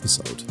this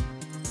episode.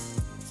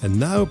 And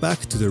now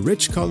back to the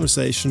rich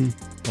conversation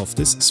of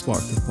this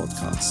Sparker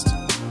podcast.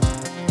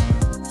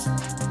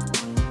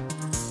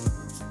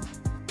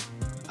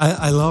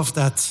 I love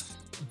that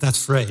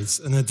phrase.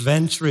 An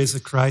adventure is a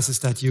crisis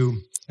that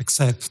you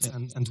accept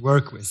and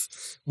work with.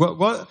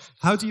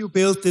 How do you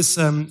build this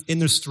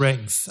inner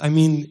strength? I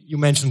mean, you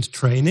mentioned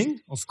training,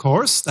 of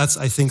course. That's,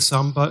 I think,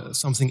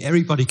 something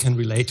everybody can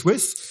relate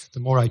with. The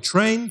more I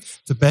train,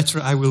 the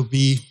better I will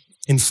be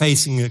in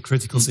facing a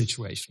critical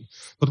situation.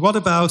 But what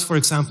about, for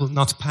example,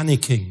 not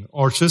panicking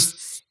or just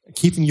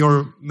keeping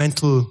your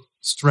mental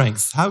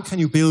strength? How can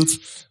you build,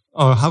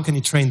 or how can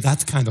you train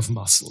that kind of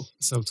muscle,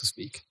 so to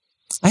speak?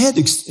 I had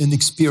an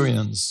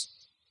experience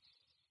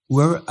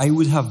where I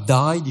would have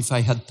died if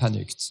I had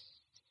panicked.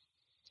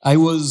 I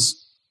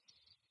was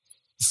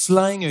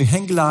flying a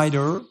hang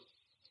glider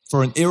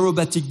for an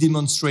aerobatic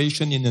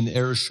demonstration in an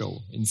air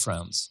show in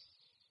France.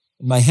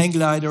 My hang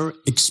glider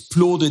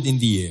exploded in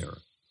the air.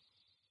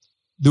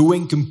 The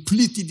wing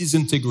completely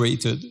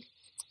disintegrated.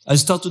 I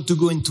started to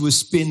go into a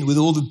spin with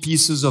all the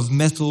pieces of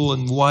metal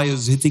and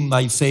wires hitting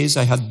my face.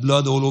 I had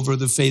blood all over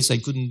the face. I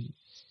couldn't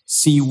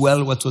see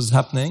well what was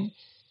happening.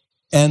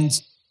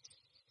 And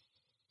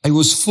I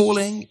was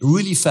falling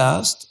really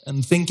fast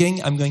and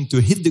thinking I'm going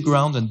to hit the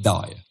ground and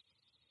die.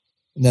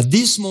 And at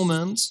this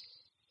moment,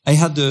 I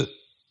had a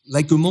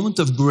moment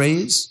of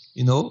grace,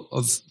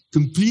 of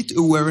complete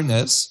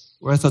awareness,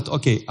 where I thought,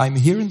 okay, I'm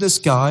here in the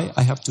sky,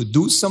 I have to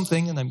do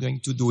something, and I'm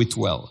going to do it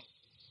well.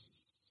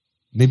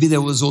 Maybe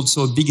there was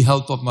also a big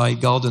help of my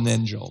guardian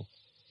angel.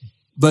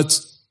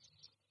 But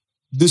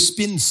the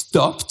spin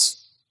stopped,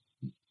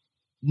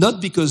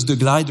 not because the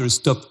glider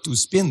stopped to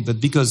spin,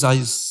 but because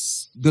I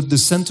got the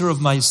center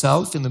of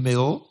myself in the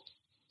middle.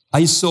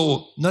 I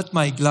saw not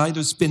my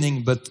glider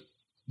spinning, but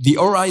the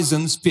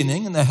horizon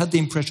spinning, and I had the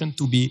impression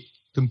to be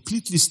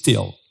completely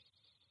still.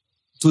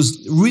 It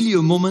was really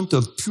a moment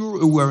of pure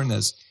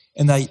awareness.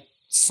 And I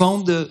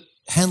found the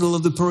handle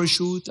of the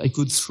parachute. I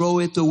could throw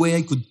it away.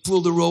 I could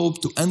pull the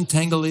rope to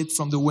untangle it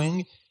from the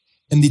wing.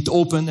 And it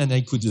opened and I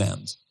could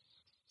land.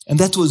 And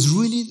that was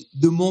really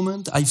the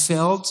moment I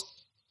felt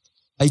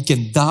I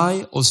can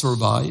die or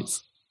survive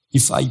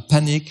if I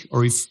panic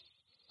or if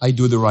I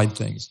do the right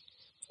things.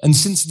 And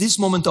since this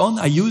moment on,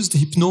 I used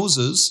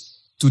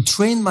hypnosis to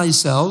train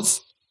myself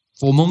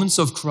for moments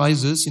of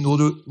crisis in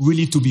order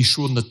really to be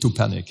sure not to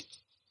panic.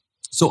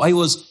 So I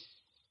was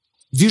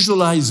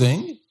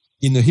visualizing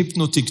in a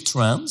hypnotic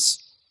trance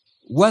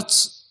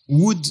what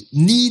would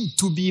need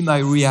to be my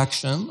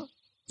reaction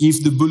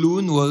if the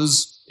balloon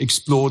was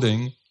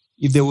exploding,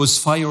 if there was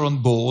fire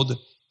on board,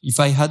 if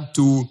I had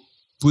to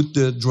put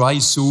the dry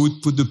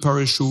suit, put the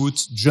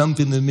parachute, jump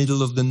in the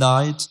middle of the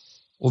night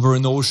over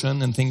an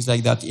ocean and things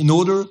like that, in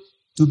order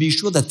to be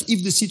sure that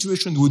if the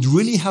situation would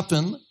really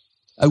happen,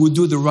 I would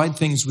do the right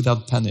things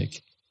without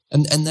panic.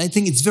 And I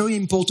think it's very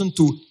important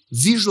to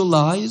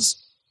visualize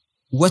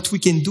what we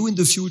can do in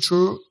the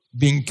future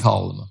being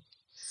calm.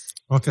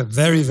 Okay,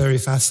 very, very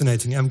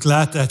fascinating. I'm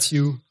glad that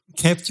you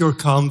kept your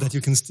calm, that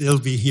you can still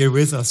be here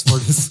with us for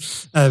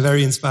this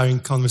very inspiring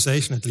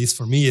conversation. At least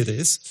for me it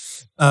is.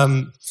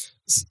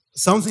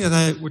 Something that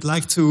I would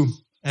like to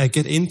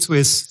get into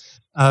is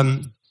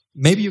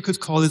maybe you could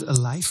call it a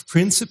life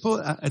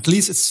principle. At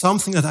least it's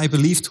something that I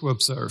believe to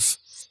observe,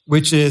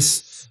 which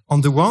is,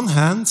 on the one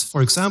hand,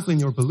 for example, in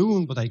your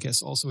balloon, but I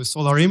guess also with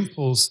Solar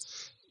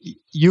Impulse,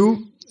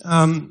 you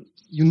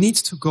need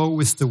to go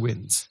with the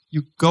wind.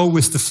 You go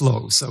with the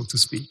flow, so to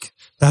speak.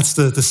 That's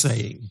the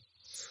saying.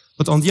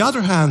 But on the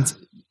other hand,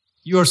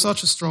 you are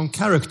such a strong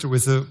character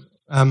with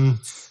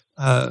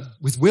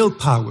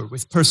willpower,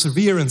 with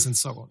perseverance and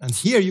so on. And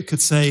here you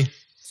could say,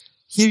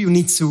 here you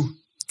need to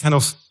kind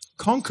of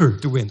conquer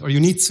the wind, or you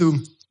need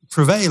to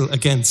prevail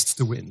against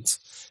the wind.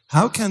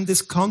 How can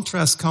this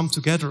contrast come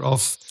together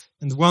of,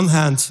 on the one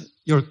hand,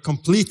 you're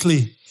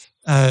completely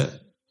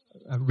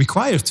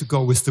required to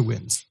go with the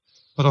wind,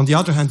 but on the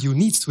other hand, you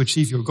need to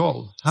achieve your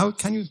goal. How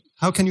can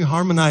you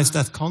harmonize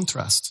that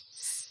contrast?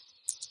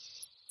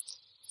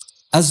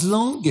 As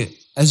long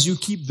as you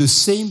keep the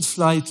same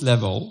flight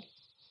level,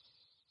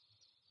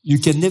 you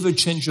can never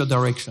change your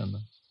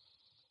direction.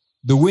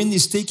 The wind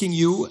is taking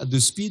you at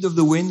the speed of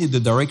the wind in the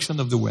direction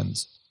of the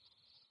wind.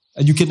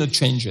 And you cannot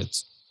change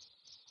it.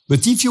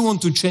 But if you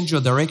want to change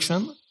your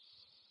direction,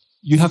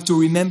 you have to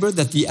remember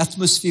that the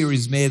atmosphere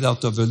is made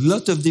out of a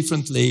lot of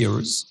different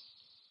layers,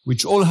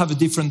 which all have a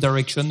different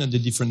direction and a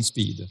different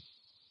speed.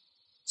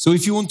 So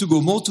if you want to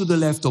go more to the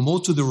left or more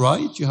to the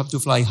right, you have to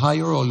fly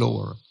higher or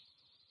lower.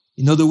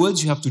 In other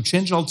words, you have to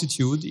change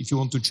altitude if you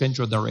want to change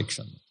your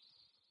direction.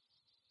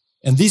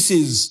 And this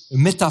is a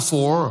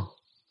metaphor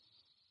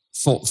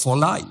for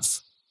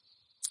life.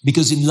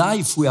 Because in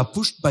life, we are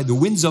pushed by the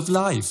winds of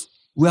life.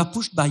 We are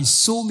pushed by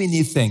so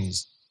many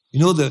things.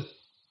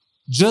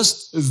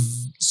 Just a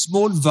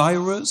small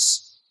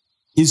virus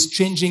is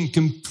changing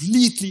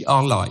completely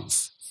our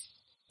life.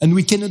 And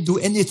we cannot do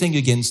anything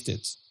against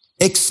it,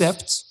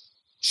 except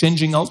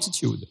changing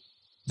altitude.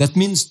 That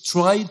means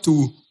try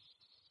to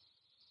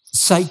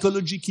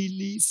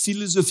psychologically,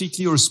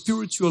 philosophically, or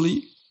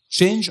spiritually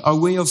change our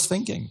way of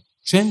thinking,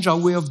 change our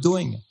way of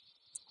doing.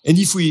 And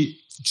if we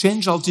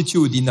change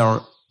altitude in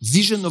our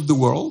vision of the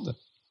world,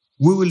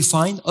 we will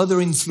find other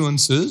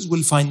influences,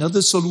 we'll find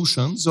other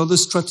solutions, other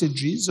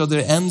strategies, other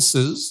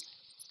answers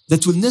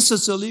that will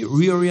necessarily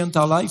reorient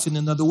our life in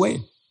another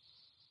way.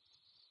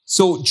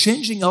 So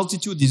changing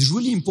altitude is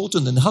really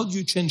important. And how do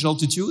you change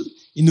altitude?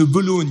 In a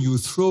balloon, you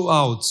throw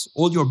out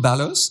all your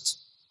ballast.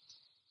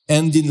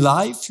 And in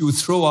life, you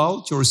throw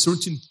out your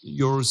certainties,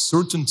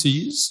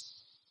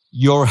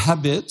 your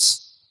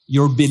habits,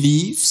 your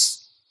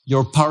beliefs,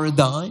 your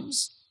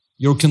paradigms,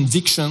 your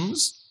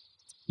convictions,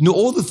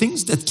 all the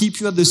things that keep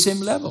you at the same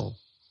level.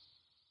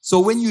 So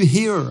when you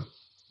hear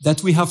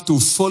that we have to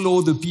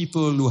follow the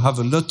people who have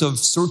a lot of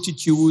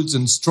certitudes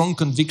and strong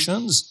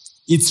convictions,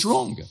 it's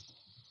wrong.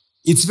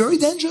 It's very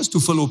dangerous to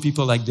follow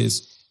people like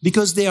this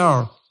because they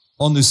are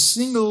on a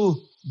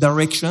single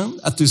direction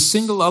at a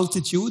single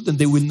altitude and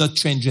they will not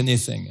change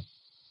anything.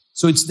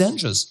 So it's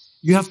dangerous.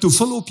 You have to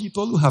follow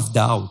people who have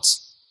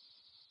doubts.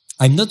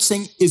 I'm not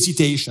saying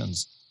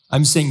hesitations.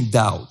 I'm saying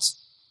doubts.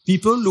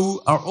 People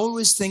who are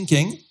always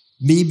thinking,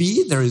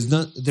 maybe there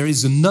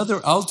is another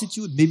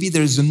altitude. Maybe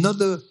there is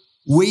another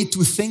way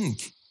to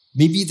think.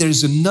 Maybe there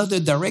is another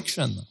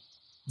direction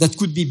that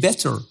could be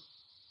better.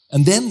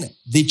 And then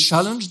they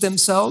challenge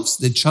themselves,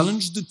 they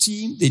challenge the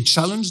team, they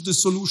challenge the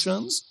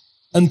solutions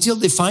until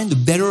they find a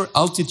better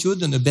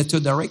altitude and a better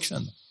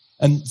direction.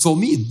 And for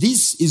me,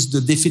 this is the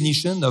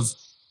definition of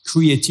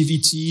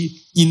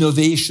creativity,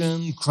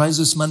 innovation,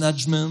 crisis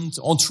management,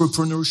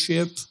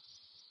 entrepreneurship.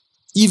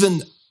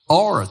 Even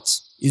art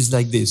is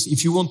like this.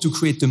 If you want to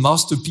create a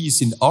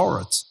masterpiece in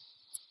art,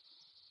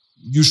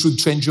 you should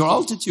change your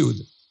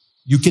altitude.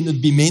 You cannot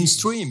be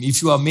mainstream.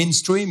 If you are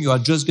mainstream, you are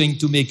just going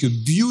to make a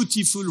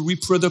beautiful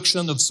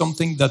reproduction of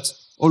something that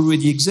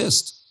already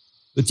exists.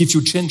 But if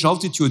you change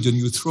altitude and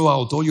you throw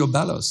out all your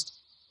ballast,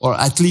 or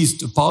at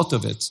least a part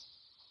of it,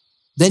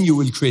 then you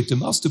will create a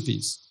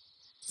masterpiece.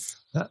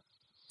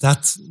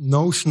 That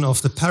notion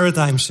of the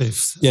paradigm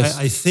shift, yes.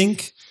 I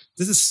think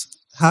this is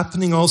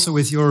happening also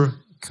with your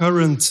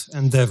current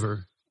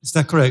endeavor. Is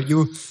that correct?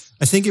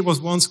 I think it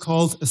was once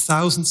called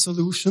 1,000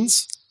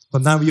 Solutions.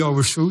 But now you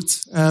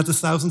overshoot the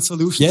 1,000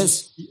 Solutions.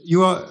 Yes.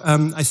 You are.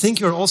 I think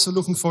you're also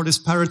looking for this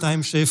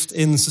paradigm shift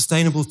in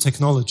sustainable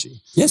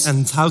technology. Yes.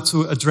 And how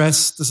to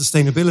address the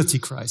sustainability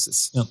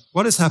crisis. Yeah.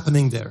 What is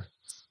happening there?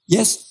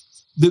 Yes.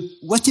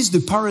 What is the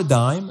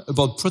paradigm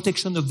about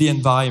protection of the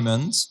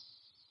environment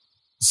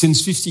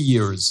since 50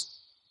 years?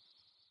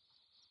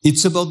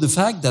 It's about the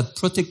fact that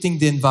protecting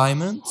the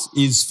environment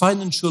is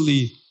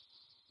financially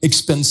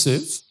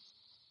expensive,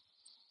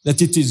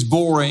 that it is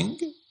boring,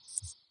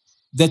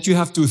 that you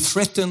have to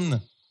threaten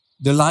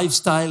the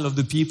lifestyle of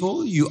the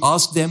people. You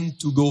ask them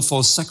to go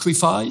for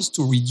sacrifice,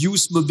 to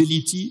reduce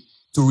mobility,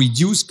 to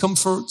reduce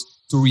comfort,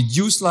 to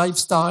reduce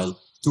lifestyle,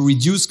 to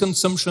reduce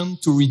consumption,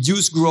 to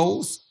reduce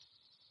growth.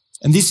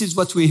 And this is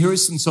what we hear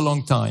since a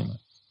long time.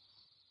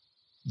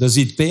 Does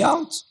it pay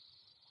out?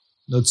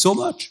 Not so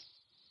much.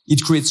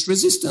 It creates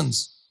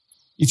resistance.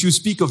 If you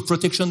speak of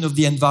protection of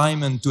the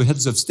environment to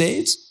heads of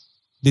states,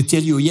 they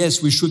tell you,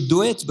 yes, we should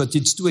do it, but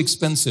it's too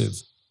expensive.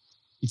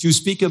 If you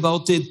speak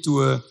about it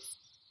to a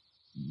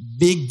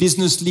big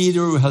business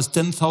leader who has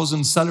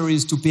 10,000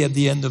 salaries to pay at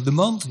the end of the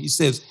month, he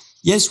says,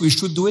 yes, we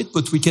should do it,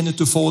 but we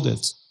cannot afford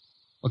it.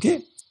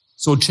 Okay?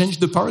 So change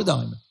the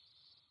paradigm.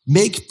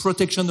 Make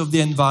protection of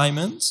the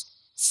environment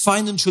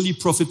financially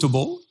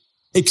profitable,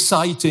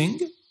 exciting,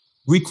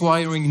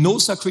 requiring no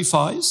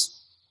sacrifice,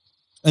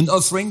 and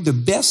offering the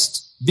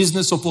best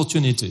business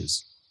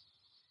opportunities.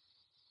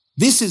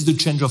 This is the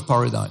change of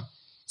paradigm.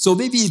 So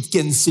maybe it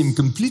can seem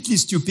completely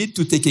stupid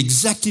to take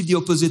exactly the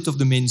opposite of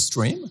the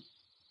mainstream,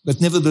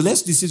 but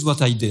nevertheless, this is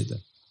what I did.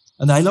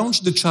 And I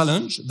launched the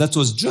challenge that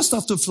was just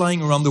after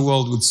flying around the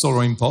world with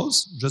Solar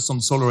Impulse, just on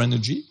solar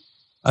energy.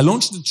 I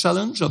launched the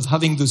challenge of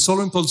having the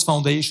Solar Impulse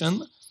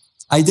Foundation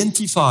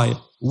identify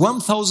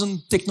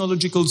 1,000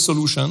 technological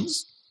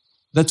solutions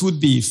that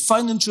would be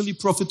financially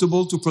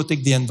profitable to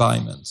protect the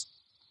environment.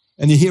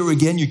 And here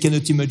again, you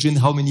cannot imagine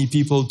how many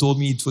people told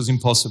me it was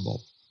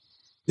impossible.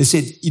 They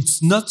said,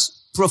 it's not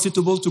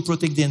profitable to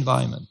protect the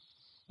environment.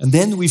 And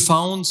then we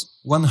found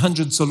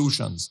 100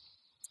 solutions.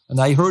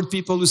 And I heard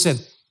people who said,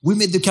 we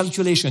made the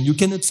calculation, you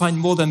cannot find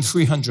more than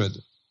 300.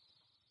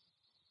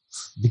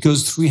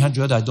 Because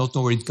 300, I don't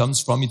know where it comes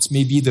from. It's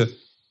maybe the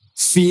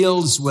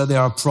fields where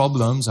there are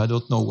problems. I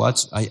don't know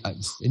what.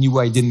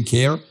 Anyway, I didn't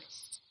care.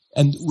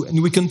 And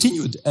we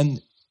continued.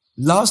 And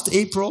last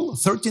April,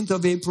 13th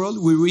of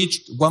April, we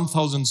reached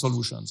 1,000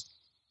 solutions.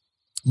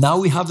 Now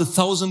we have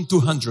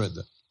 1,200.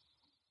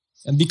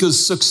 And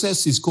because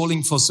success is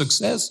calling for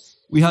success,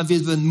 we have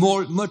even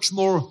much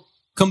more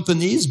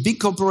companies, big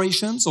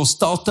corporations or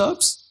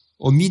startups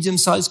or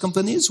medium-sized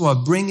companies who are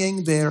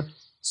bringing their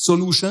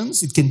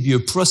solutions. It can be a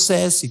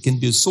process, it can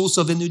be a source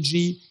of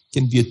energy, it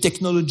can be a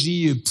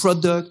technology, a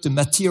product, a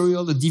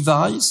material, a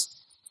device.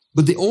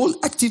 But they all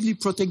actively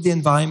protect the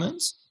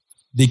environment,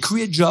 they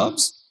create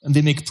jobs, and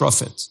they make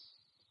profit.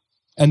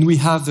 And we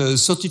have a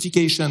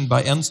certification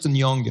by Ernst &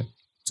 Young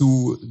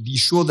to be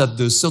sure that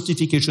the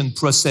certification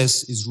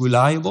process is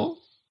reliable.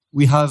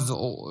 We have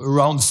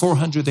around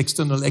 400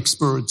 external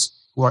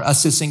experts who are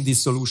assessing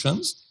these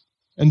solutions.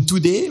 And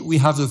today we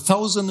have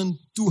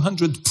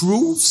 1,200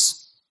 proofs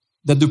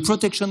that the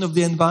protection of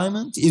the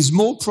environment is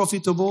more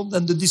profitable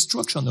than the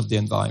destruction of the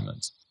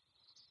environment.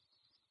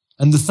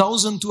 And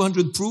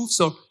 1,200 proofs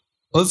are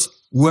of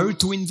where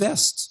to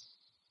invest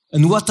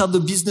and what are the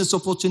business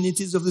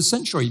opportunities of the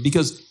century.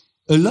 Because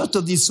a lot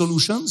of these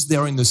solutions, they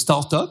are in a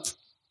startup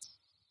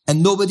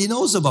and nobody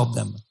knows about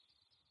them.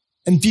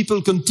 And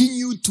people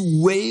continue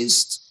to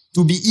waste,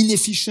 to be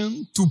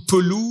inefficient, to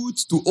pollute,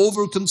 to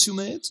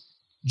overconsume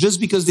just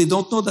because they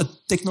don't know that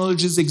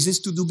technologies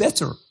exist to do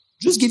better.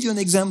 Just give you an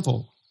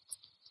example.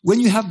 When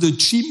you have the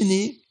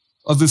chimney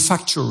of a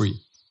factory,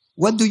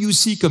 what do you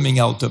see coming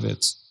out of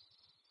it?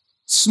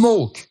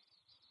 Smoke.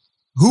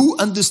 Who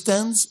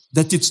understands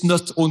that it's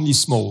not only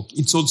smoke,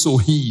 it's also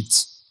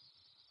heat?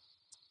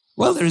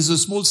 Well, there is a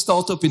small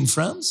startup in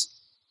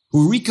France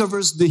who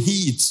recovers the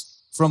heat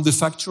from the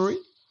factory,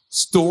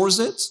 stores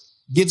it,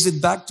 gives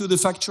it back to the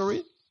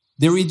factory.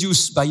 They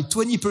reduce by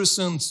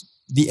 20%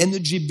 the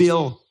energy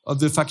bill of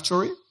the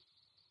factory,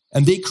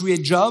 and they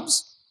create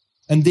jobs,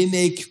 and they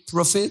make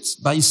profits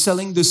by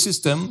selling the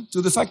system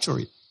to the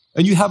factory.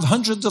 And you have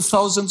hundreds of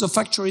thousands of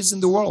factories in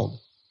the world.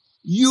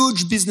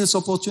 Huge business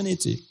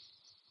opportunity.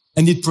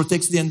 And it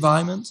protects the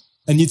environment,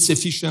 and it's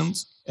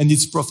efficient, and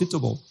it's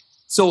profitable.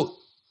 So,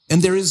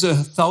 and there is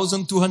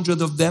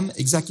 1,200 of them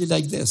exactly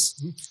like this.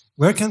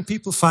 Where can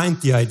people find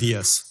the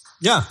ideas?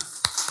 Yeah.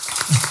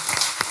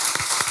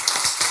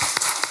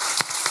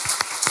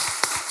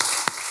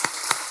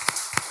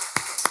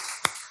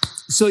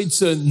 So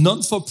it's a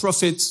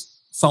non-for-profit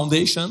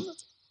foundation.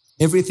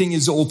 Everything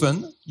is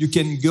open. You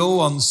can go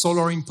on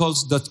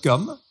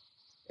solarimpulse.com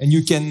and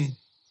you can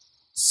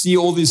see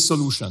all these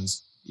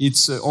solutions.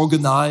 It's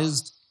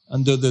organized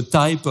under the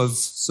type of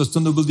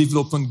sustainable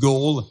development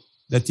goal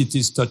that it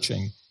is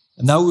touching.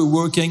 And now we're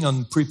working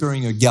on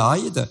preparing a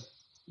guide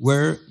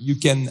where you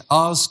can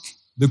ask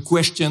the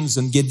questions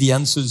and get the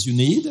answers you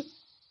need.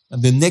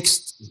 And the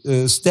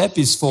next step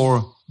is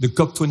for the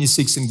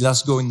COP26 in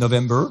Glasgow in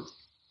November.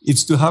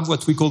 It's to have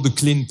what we call the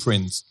clean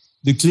print.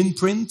 The clean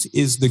print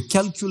is the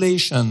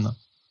calculation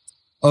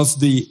of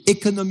the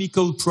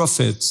economical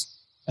profit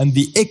and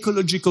the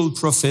ecological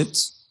profit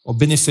or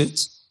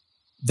benefit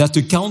that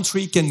a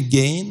country can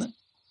gain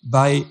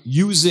by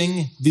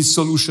using these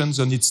solutions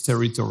on its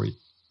territory.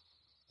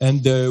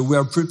 And we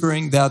are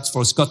preparing that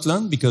for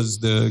Scotland because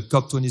the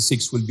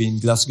COP26 will be in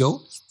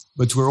Glasgow.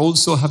 But we're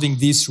also having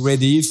this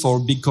ready for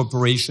big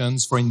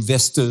corporations, for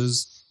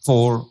investors,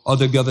 for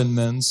other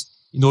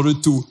governments, in order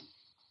to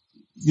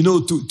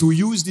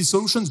use these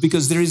solutions,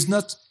 because there is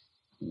not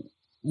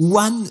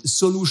one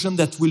solution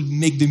that will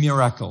make the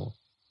miracle.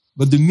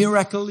 But the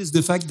miracle is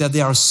the fact that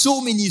there are so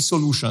many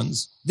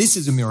solutions. This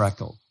is a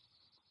miracle.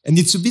 And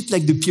it's a bit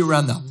like the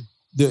piranha.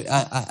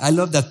 I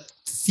love that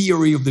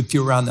theory of the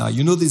piranha.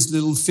 You know these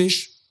little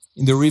fish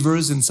in the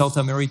rivers in South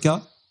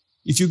America?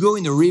 If you go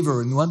in a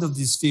river and one of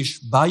these fish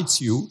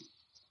bites you,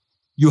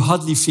 you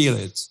hardly feel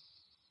it.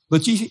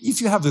 But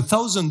if you have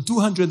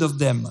 1,200 of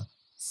them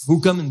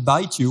who come and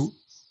bite you,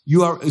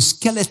 you are a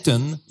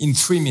skeleton in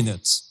 3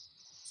 minutes.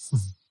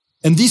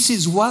 And this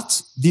is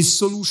what these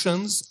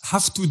solutions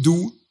have to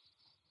do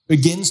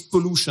against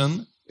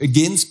pollution,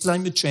 against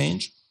climate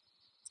change.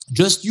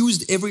 Just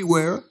used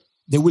everywhere,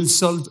 they will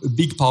solve a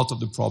big part of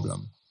the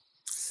problem.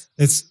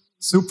 It's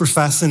super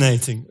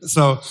fascinating.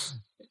 So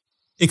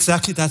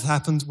exactly that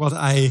happened, what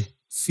I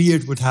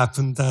feared would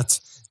happen, that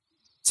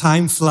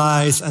time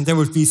flies and there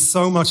would be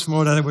so much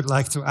more that I would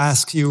like to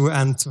ask you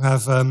and to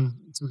have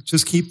to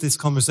just keep this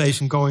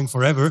conversation going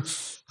forever.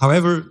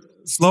 However,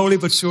 slowly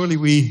but surely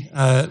we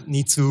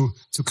need to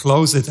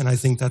close it, and I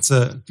think that's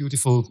a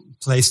beautiful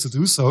place to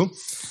do so.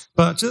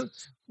 But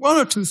just one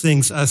or two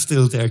things I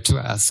still dare to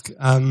ask.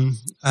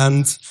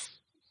 And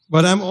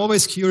what I'm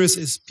always curious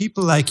is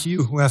people like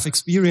you who have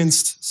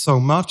experienced so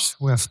much,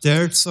 who have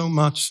dared so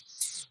much,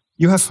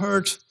 you have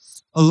heard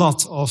a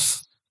lot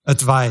of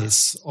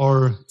advice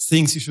or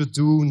things you should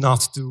do,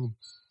 not do.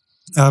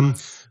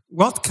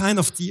 what kind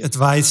of the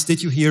advice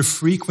did you hear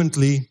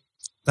frequently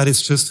that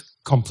is just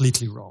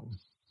completely wrong?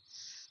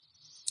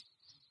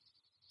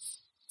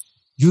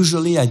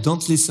 Usually I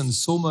don't listen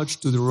so much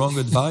to the wrong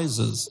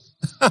advisors.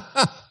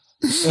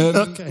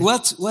 Okay.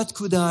 What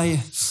could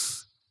I...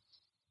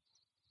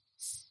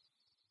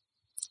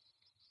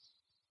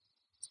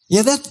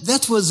 Yeah,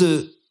 that was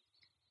a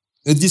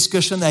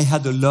discussion I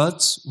had a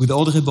lot with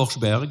Audrey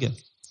Borschberg,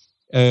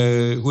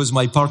 who was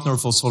my partner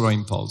for Solar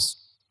Impulse.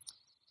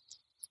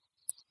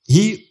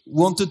 He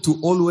wanted to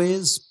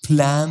always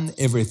plan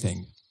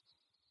everything.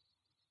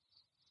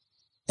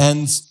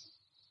 And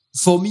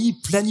for me,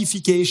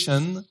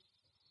 planification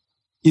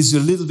is a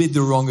little bit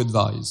the wrong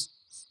advice.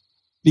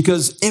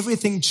 Because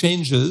everything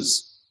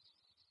changes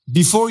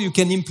before you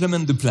can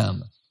implement the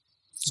plan.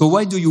 So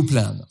why do you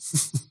plan?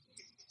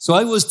 So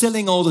I was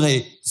telling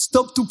Audrey,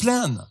 stop to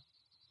plan.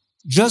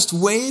 Just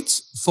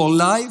wait for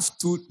life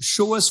to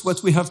show us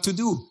what we have to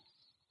do.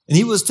 And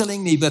he was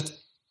telling me, but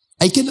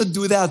I cannot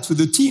do that with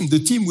the team.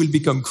 The team will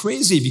become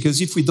crazy because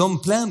if we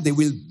don't plan, they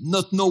will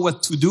not know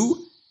what to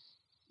do.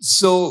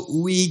 So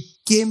we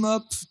came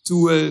up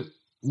to a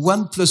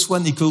 1 +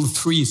 1 =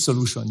 3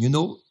 solution, you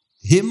know,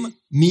 him,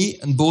 me,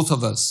 and both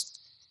of us.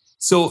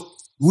 So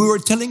we were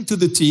telling to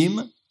the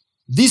team,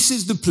 this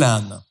is the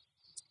plan.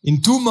 In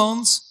 2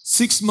 months,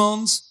 6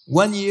 months,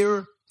 1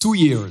 year, 2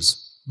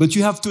 years. But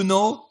you have to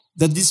know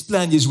that this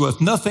plan is worth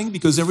nothing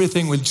because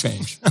everything will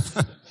change.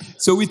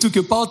 So we took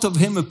a part of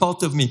him, a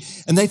part of me.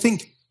 And I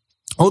think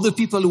all the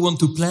people who want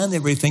to plan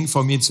everything,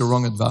 for me, it's a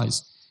wrong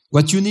advice.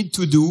 What you need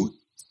to do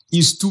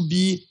is to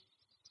be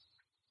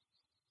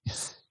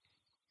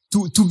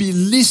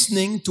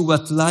listening to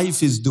what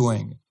life is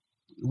doing,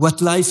 what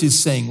life is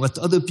saying, what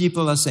other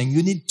people are saying.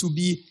 You need to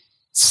be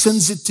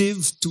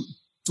sensitive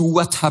to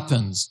what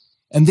happens.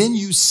 And then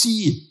you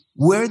see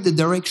where the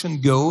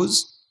direction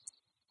goes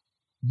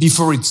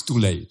before it's too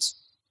late.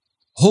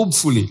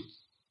 Hopefully,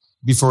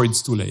 before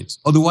it's too late.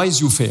 Otherwise,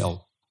 you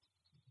fail.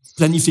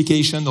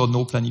 Planification or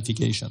no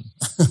planification.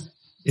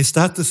 Is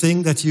that the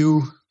thing that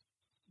you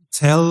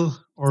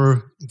tell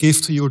or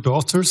give to your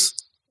daughters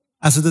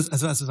as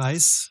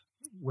advice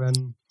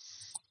when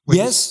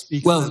yes,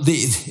 well,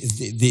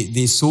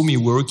 they saw me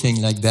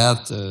working like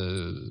that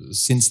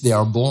since they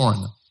are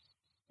born.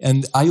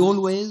 And I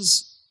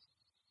always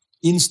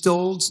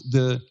installed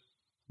the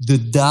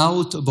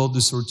doubt about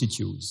the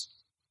certitudes.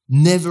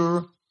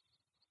 Never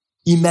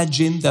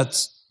imagine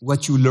that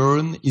what you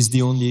learn is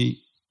the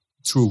only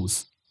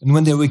truth. And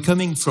when they were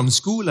coming from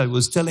school, I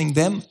was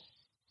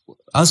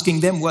asking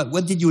them,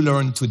 what did you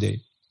learn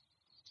today?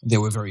 And they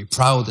were very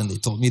proud and they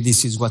told me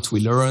this is what we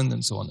learned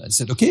and so on. I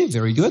said, okay,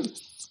 very good.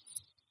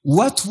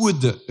 What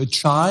would a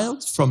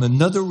child from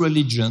another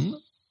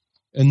religion,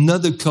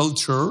 another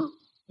culture,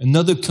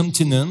 another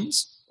continent,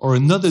 or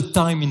another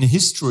time in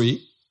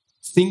history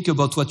think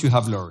about what you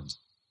have learned?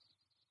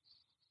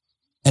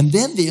 And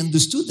then they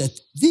understood that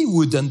they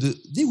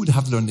would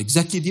have learned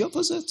exactly the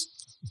opposite.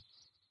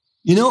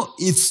 You know,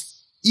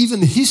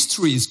 even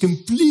history is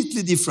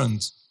completely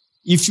different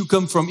if you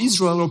come from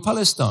Israel or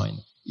Palestine,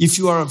 if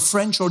you are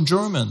French or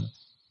German,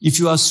 if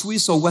you are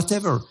Swiss or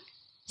whatever.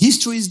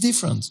 History is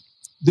different.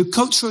 The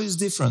culture is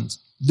different.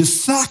 The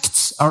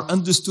facts are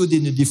understood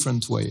in a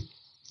different way.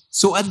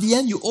 So at the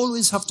end, you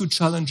always have to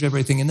challenge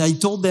everything. And I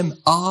told them,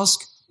 ask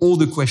all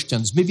the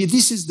questions. Maybe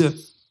this is the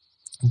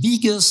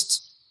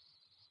biggest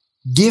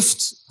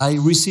gift I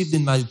received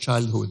in my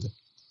childhood.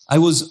 I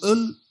was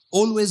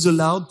always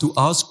allowed to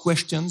ask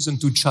questions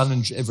and to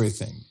challenge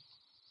everything.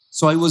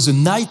 So I was a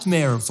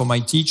nightmare for my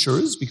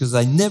teachers because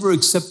I never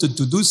accepted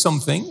to do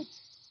something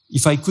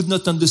if I could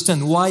not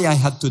understand why I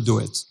had to do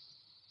it.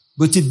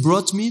 But it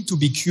brought me to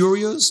be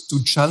curious,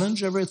 to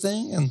challenge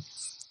everything.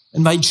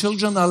 And my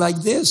children are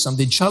like this, and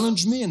they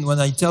challenge me. And when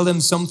I tell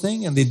them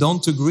something and they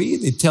don't agree,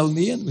 they tell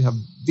me, and we have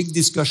big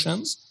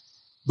discussions.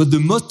 But the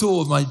motto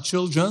of my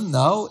children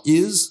now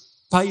is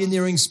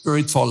pioneering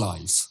spirit for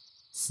life.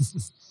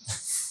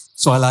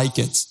 So I like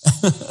it.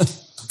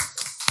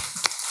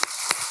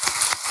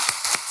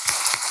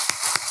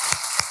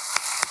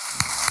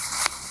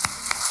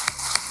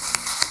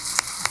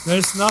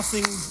 There's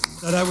nothing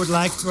that I would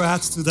like to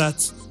add to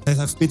that. It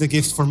has been a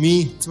gift for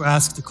me to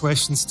ask the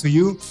questions to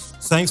you.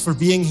 Thanks for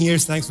being here.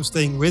 Thanks for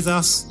staying with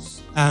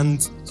us. And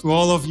to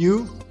all of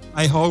you,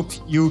 I hope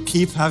you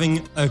keep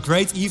having a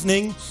great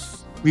evening.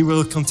 We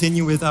will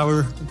continue with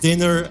our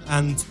dinner,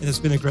 and it has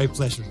been a great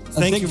pleasure.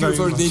 Thank you very much.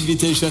 Thank you for the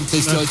invitation,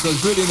 Christian. It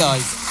was really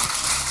nice.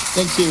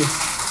 Thank you.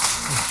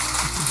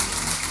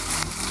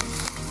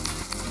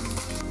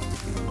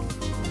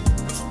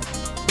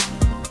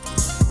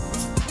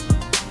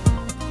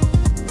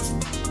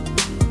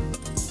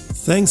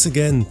 Thanks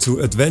again to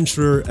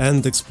adventurer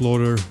and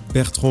explorer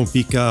Bertrand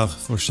Piccard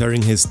for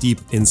sharing his deep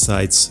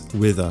insights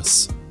with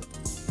us.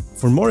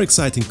 For more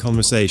exciting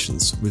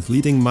conversations with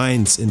leading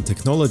minds in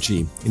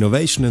technology,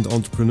 innovation and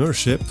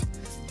entrepreneurship,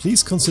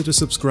 please consider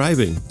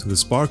subscribing to the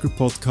Sparker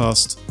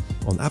podcast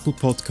on Apple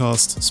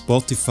Podcasts,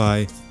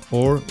 Spotify,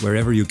 or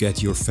wherever you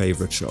get your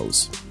favorite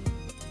shows.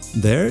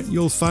 There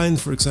you'll find,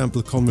 for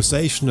example,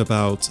 conversation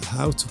about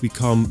how to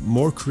become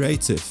more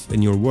creative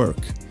in your work,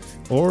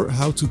 or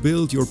how to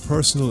build your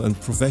personal and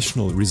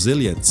professional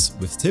resilience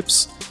with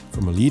tips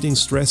from a leading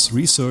stress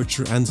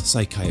researcher and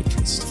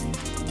psychiatrist.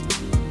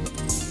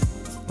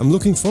 I'm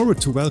looking forward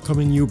to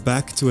welcoming you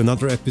back to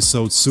another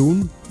episode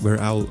soon, where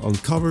I'll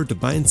uncover the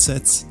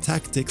mindsets,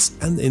 tactics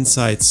and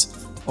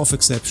insights of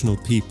exceptional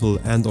people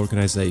and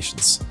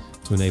organizations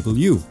to enable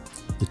you,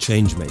 the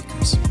change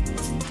makers.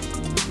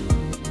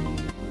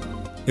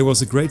 It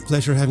was a great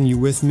pleasure having you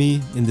with me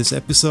in this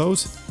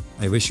episode.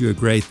 I wish you a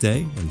great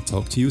day and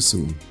talk to you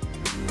soon.